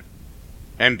Batman.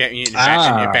 And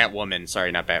Batwoman.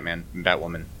 Sorry, not Batman.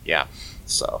 Batwoman. Yeah.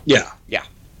 So. Yeah. Yeah.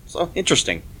 So,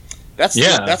 interesting.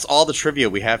 That's all the trivia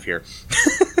we have here.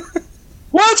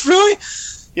 What? Really?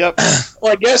 Yep.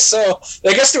 Well, I guess so.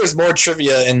 I guess there was more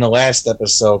trivia in the last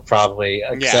episode, probably.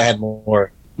 Because I had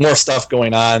more stuff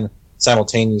going on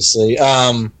simultaneously.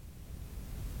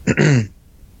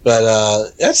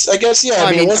 But that's, I guess, yeah.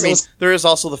 I mean, there is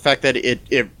also the fact that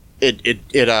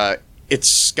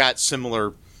it's got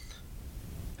similar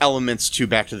elements to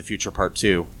Back to the Future Part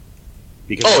 2.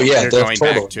 Because they're going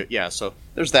back to so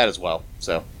there's that as well.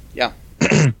 So yeah.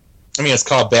 I mean, it's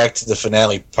called Back to the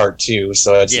Finale Part 2,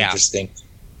 so that's interesting.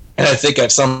 And I think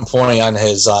at some point on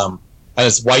his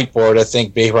whiteboard, I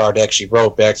think Behrad actually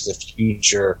wrote Back to the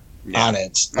Future on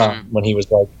it when he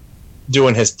was like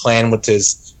doing his plan with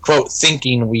his quote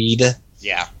thinking weed.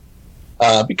 Yeah.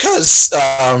 Because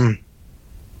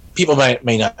people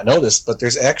may not know this, but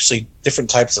there's actually different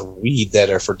types of weed that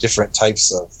are for different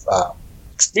types of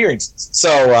experiences.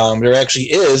 So there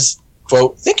actually is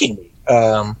quote thinking weed.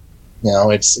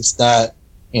 It's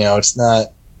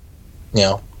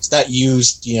not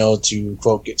used, to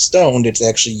quote get stoned. It's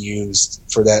actually used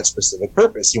for that specific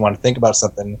purpose. You want to think about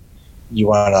something, you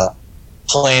want to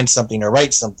plan something or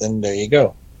write something. There you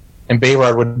go. And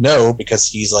Behrad would know because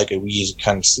he's like a weed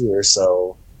connoisseur.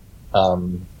 So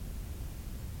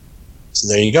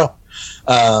there you go.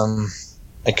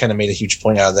 I kind of made a huge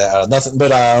point out of that. Out of nothing,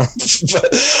 but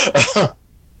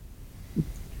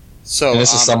so and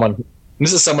this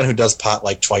is someone who does pot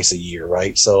like twice a year,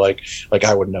 right? So like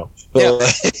I would know. But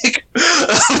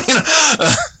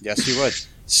yes, you would.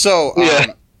 So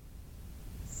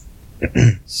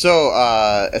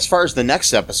as far as the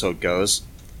next episode goes,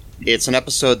 it's an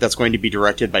episode that's going to be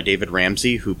directed by David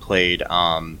Ramsey, who played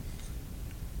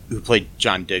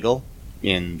John Diggle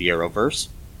in the Arrowverse.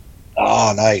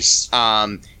 Oh, nice.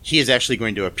 He is actually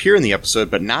going to appear in the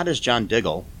episode, but not as John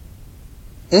Diggle.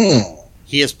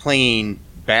 He is playing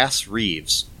Bass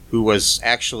Reeves, who was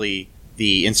actually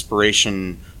the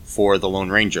inspiration for the Lone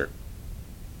Ranger.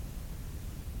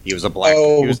 He was a black.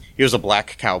 He was a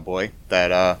black cowboy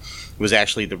that was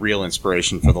actually the real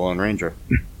inspiration for the Lone Ranger.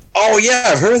 Oh yeah,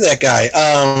 I've heard of that guy.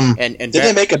 And did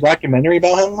they make a documentary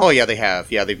about him? Oh yeah, they have.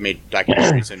 Yeah, they've made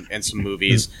documentaries and some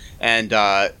movies.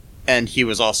 And he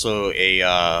was also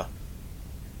a.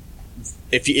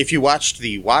 If you watched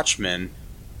The Watchmen,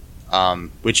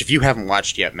 which if you haven't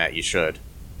watched yet, Matt, you should.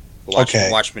 The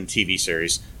Watchmen TV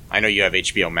series. I know you have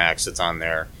HBO Max. It's on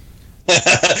there.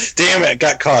 Damn it,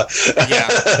 got caught. Yeah.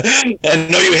 And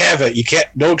no, you haven't. You can't.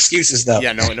 No excuses now.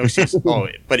 Yeah, no excuses. Oh,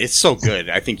 but it's so good.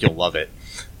 I think you'll love it.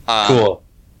 Cool.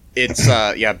 It's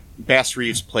Bass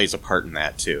Reeves plays a part in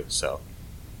that too. So.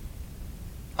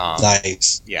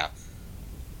 Nice. Yeah.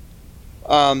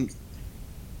 That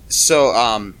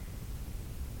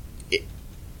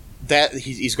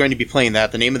he's going to be playing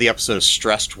that. The name of the episode is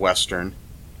Stressed Western.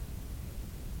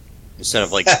 Instead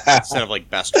of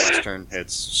Best Western,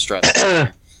 it's Stressed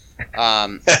Western.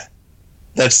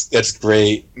 That's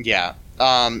great. Yeah.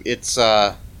 It's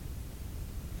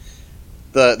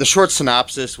the short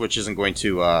synopsis, which isn't going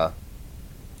to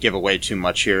give away too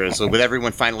much here, is with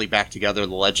everyone finally back together,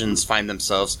 the Legends find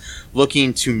themselves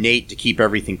looking to Nate to keep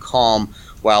everything calm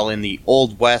while in the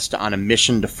Old West on a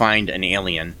mission to find an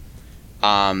alien.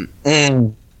 So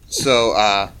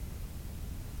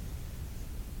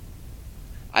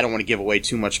I don't want to give away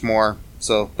too much more.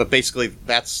 So, but basically,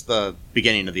 that's the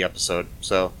beginning of the episode.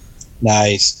 So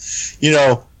nice.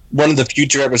 One of the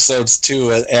future episodes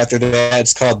too. After that,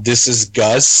 it's called "This Is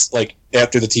Gus." Like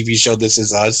after the TV show "This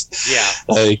Is Us." Yeah.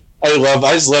 Like I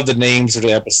just love the names of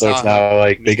the episodes now.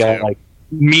 Like they got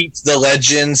Meet the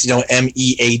Legends,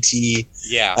 MEAT.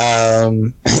 Yeah.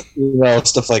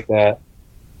 Stuff like that.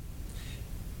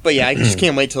 But yeah, I just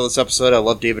can't wait till this episode. I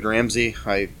love David Ramsey.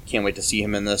 I can't wait to see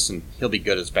him in this, and he'll be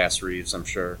good as Bass Reeves, I'm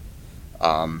sure.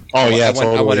 Totally. I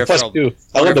wonder if Plus, too,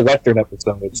 I love the Western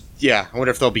episodes. Yeah, I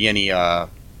wonder if there'll be any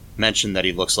mention that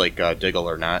he looks like Diggle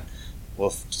or not. We'll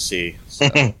have to see. So,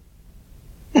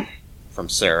 from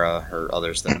Sarah or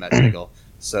others that met Diggle.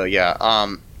 So yeah,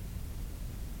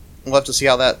 we'll have to see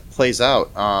how that plays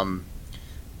out.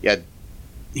 Yeah,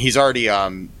 he's already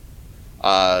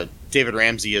David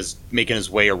Ramsey is making his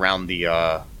way around the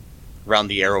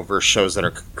Arrowverse shows that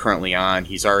are currently on.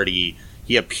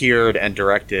 He appeared and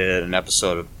directed an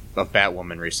episode of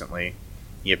Batwoman recently.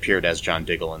 He appeared as John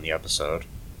Diggle in the episode,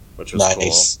 which was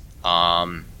nice.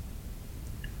 Cool.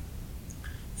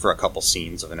 For a couple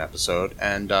scenes of an episode,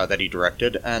 and that he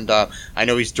directed. And I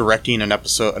know he's directing an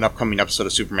upcoming episode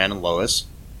of Superman and Lois.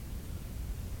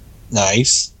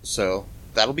 Nice. So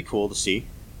that'll be cool to see,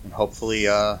 and hopefully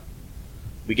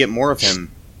we get more of him.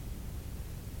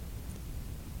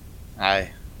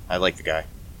 I like the guy.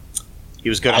 He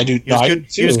was good.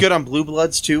 He was good on Blue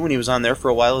Bloods too when he was on there for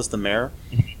a while as the mayor.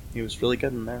 He was really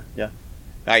good in there. Yeah,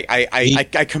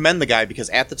 I commend the guy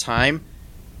because at the time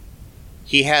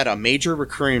he had a major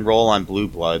recurring role on Blue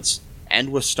Bloods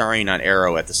and was starring on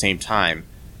Arrow at the same time.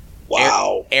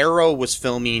 Wow. Arrow was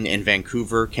filming in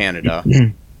Vancouver, Canada,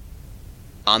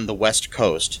 on the West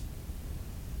Coast,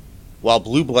 while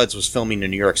Blue Bloods was filming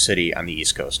in New York City on the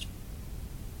East Coast.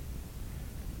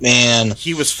 Man,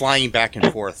 he was flying back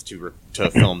and forth to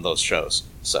film those shows.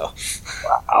 So,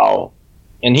 wow,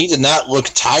 and he did not look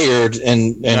tired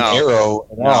in Arrow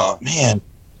at all. Man,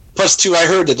 plus too, I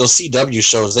heard that those CW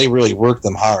shows they really work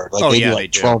them hard. Like they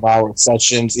do 12-hour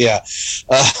sessions. Yeah,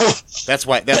 that's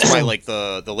why like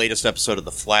the latest episode of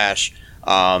The Flash,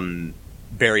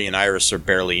 Barry and Iris are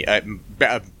barely.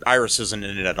 Iris isn't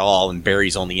in it at all, and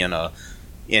Barry's only in a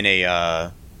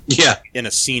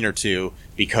scene or two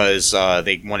because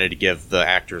they wanted to give the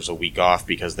actors a week off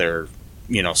because they're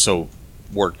so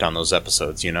worked on those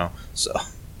episodes, so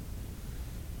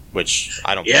which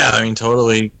I don't. Yeah, I mean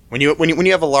totally. When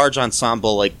you have a large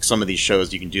ensemble like some of these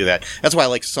shows, you can do that. That's why I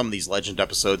like some of these Legend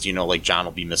episodes. Like John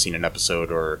will be missing an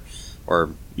episode, or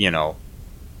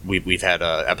we've had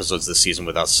episodes this season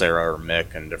without Sarah or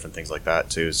Mick and different things like that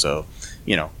too. So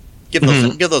give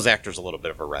those actors a little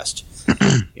bit of a rest.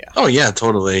 Yeah. Oh yeah,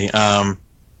 totally.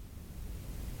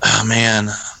 Oh man,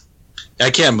 I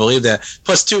can't believe that.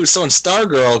 Plus too, so in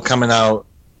Stargirl coming out,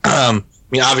 I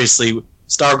mean obviously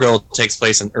Stargirl takes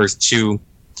place in Earth 2.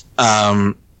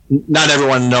 Not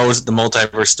everyone knows that the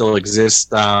multiverse still exists.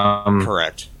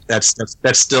 Correct. That's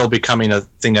still becoming a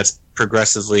thing that's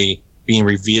progressively being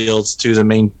revealed to the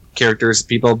main characters,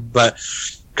 people. But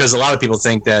because a lot of people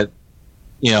think that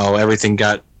everything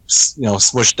got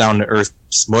smushed down to Earth,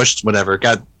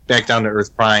 got back down to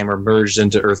Earth Prime or merged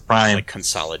into Earth Prime, like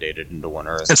consolidated into one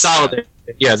Earth. Consolidated.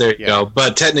 Yeah, there you go.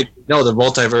 But technically, no, the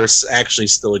multiverse actually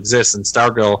still exists, and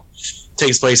Stargirl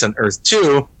takes place on Earth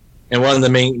 2. And one of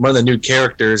the new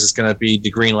characters is going to be the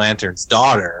Green Lantern's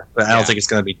daughter, but I don't think it's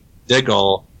going to be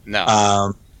Diggle.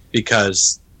 No,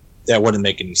 because that wouldn't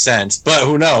make any sense. But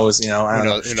who knows? Who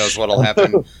knows what'll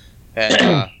happen?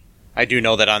 And I do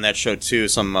know that on that show too,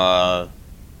 some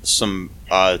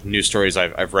news stories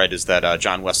I've read is that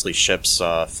John Wesley Shipp's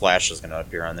Flash is going to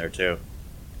appear on there too.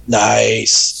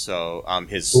 Nice. So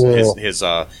his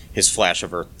Flash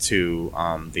of Earth 2,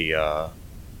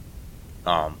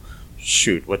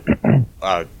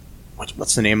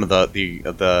 what's the name of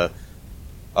the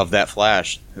that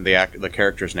Flash, the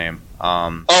character's name?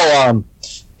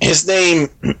 His name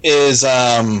is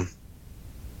oh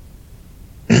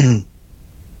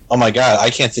my god, I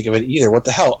can't think of it either. What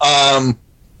the hell?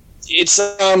 It's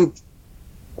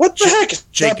what the heck?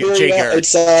 Jay Garrick.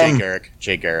 It's Jay Garrick.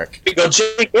 Jay Garrick.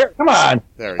 Come on.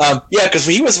 There we go. Yeah, because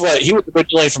he was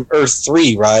originally from Earth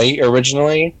 3, right?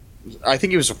 Originally. I think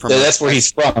he was from. That's where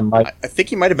he's from. Right? I think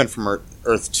he might have been from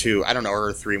Earth 2. I don't know,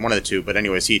 Earth 3, one of the two. But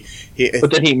anyways, he. But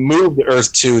then he moved to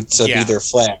Earth 2 to be their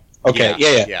Flash. Okay.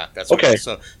 Yeah. That's okay.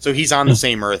 So he's on the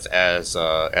same Earth as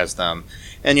them,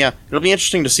 and it'll be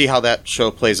interesting to see how that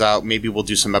show plays out. Maybe we'll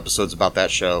do some episodes about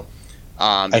that show.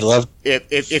 I'd love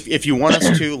if you want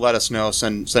us to, let us know.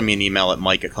 Send me an email at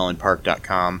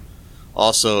mike@cullenpark.com.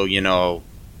 Also,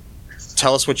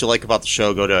 tell us what you like about the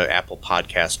show. Go to Apple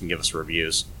Podcast and give us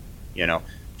reviews.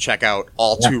 Check out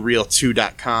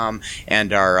all2real2.com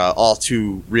and our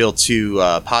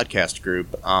all2real2 podcast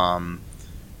group on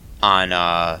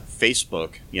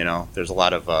Facebook. There's a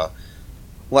lot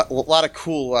of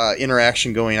cool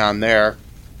interaction going on there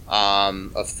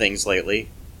of things lately.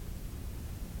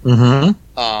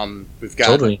 Mm-hmm. We've got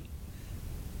Totally.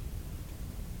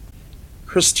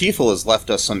 Chris Tiefel has left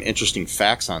us some interesting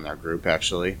facts on our group,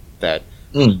 actually.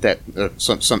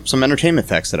 Some entertainment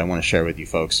facts that I want to share with you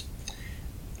folks.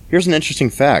 Here's an interesting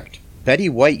fact. Betty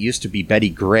White used to be Betty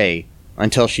Gray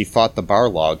until she fought the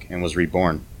Barlog and was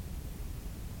reborn.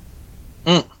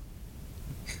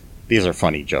 These are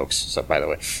funny jokes, so by the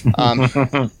way.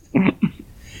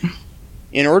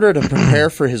 In order to prepare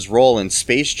for his role in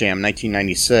Space Jam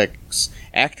 1996,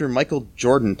 actor Michael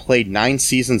Jordan played 9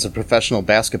 seasons of professional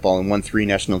basketball and won 3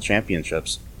 national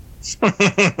championships.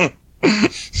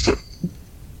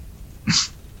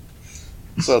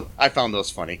 So I found those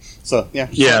funny. So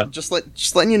yeah. Just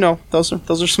letting you know, those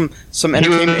are some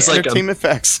entertainment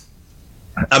facts.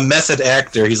 A method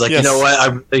actor. He's like, yes. You know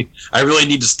what? I really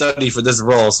need to study for this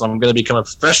role, so I'm going to become a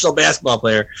professional basketball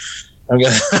player. I'm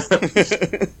gonna.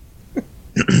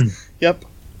 Yep.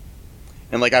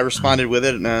 And I responded with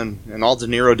it, and all De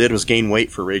Niro did was gain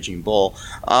weight for Raging Bull.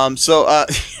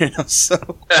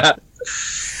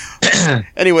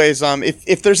 Anyways,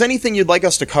 if there's anything you'd like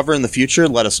us to cover in the future,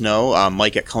 let us know.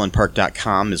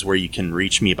 Mike@cullenpark.com is where you can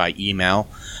reach me by email.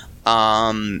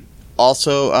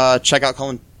 Also, check out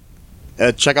all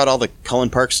the Cullen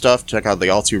Park stuff. Check out the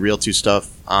All Too Real 2 stuff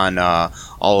on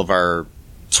all of our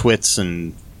twits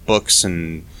and books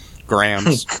and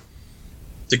grams.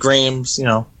 The grams,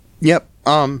 Yep.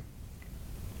 Go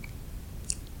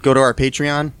to our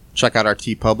Patreon. Check out our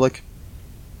TeePublic.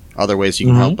 Other ways you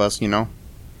can help us,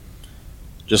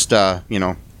 Just,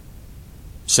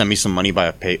 send me some money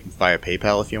via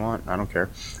PayPal if you want. I don't care.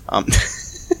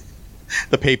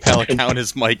 The PayPal account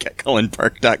is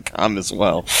Mike@cullenpark.com as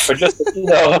well. Or just,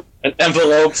 an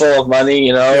envelope full of money,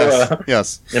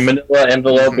 Yes. A manila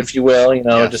envelope, if you will,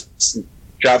 just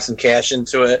drop some cash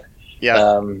into it.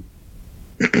 Yeah.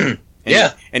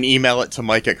 Yeah. And email it to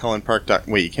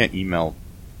Mike@cullenpark.com. Wait, you can't email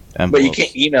envelopes. But you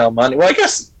can't email money. Well, I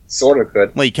guess sort of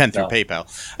could. Well, you can through PayPal.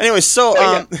 Anyway, so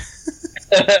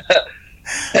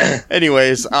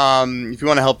anyways, if you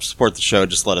want to help support the show,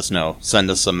 just let us know. Send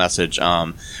us a message.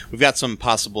 We've got some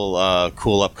possible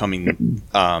cool upcoming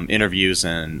interviews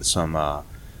and some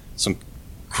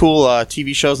cool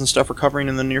TV shows and stuff we're covering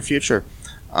in the near future,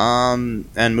 and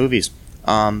movies.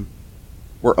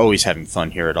 We're always having fun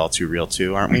here at All Too Real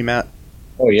 2, aren't we, Matt?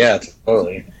 Oh yeah,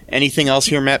 totally. Anything else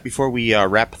here, Matt, before we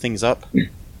wrap things up?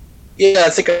 Yeah,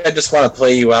 I think I just want to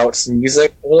play you out some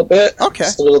music a little bit. Okay.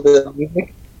 Just a little bit of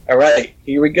music. All right,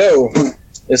 here we go.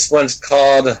 This one's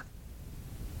called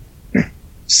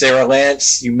Sarah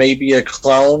Lance, You May Be a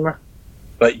Clone,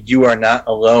 But You Are Not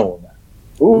Alone.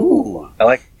 Ooh. I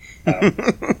like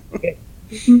that.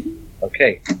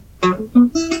 Okay.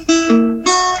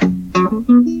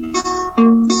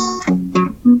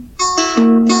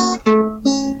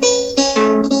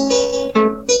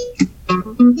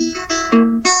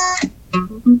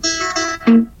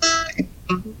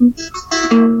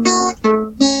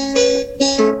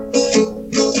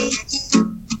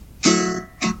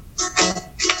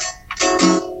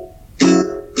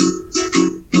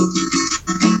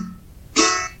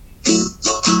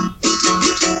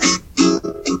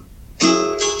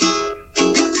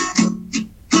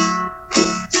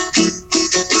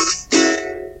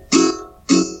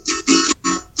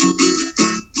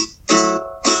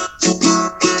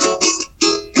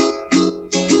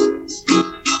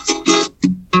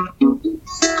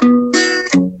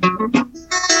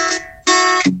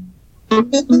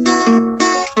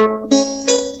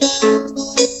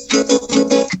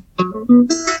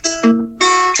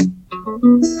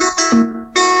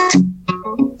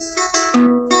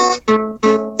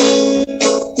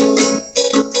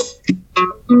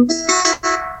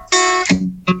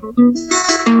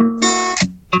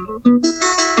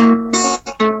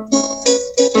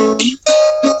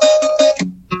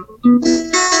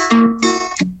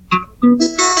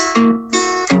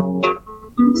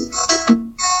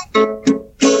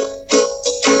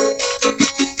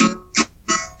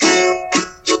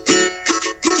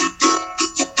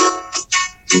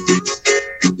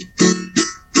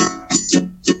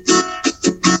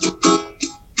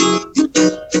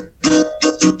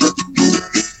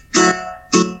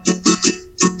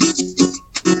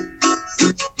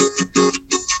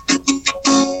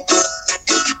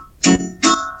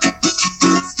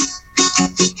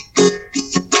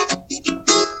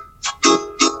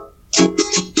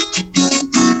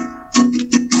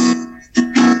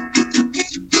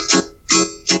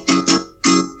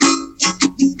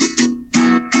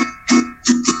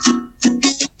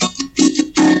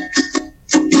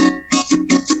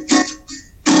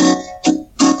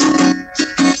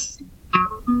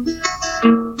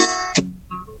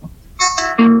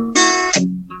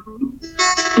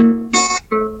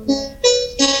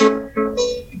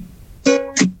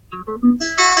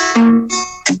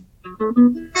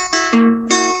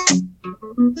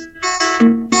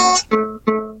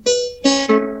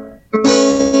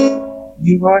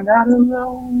 You are not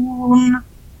alone.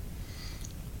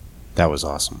 That was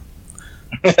awesome.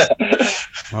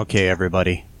 Okay,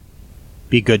 everybody.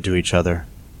 Be good to each other.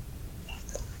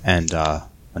 And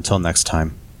until next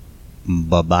time,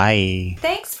 bye-bye.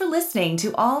 Thanks for listening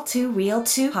to All Too Real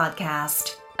 2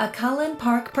 podcast, a Cullen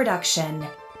Park production.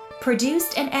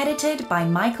 Produced and edited by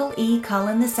Michael E.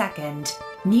 Cullen II.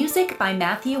 Music by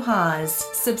Matthew Hawes.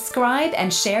 Subscribe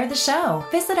and share the show.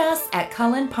 Visit us at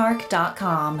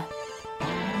cullenpark.com.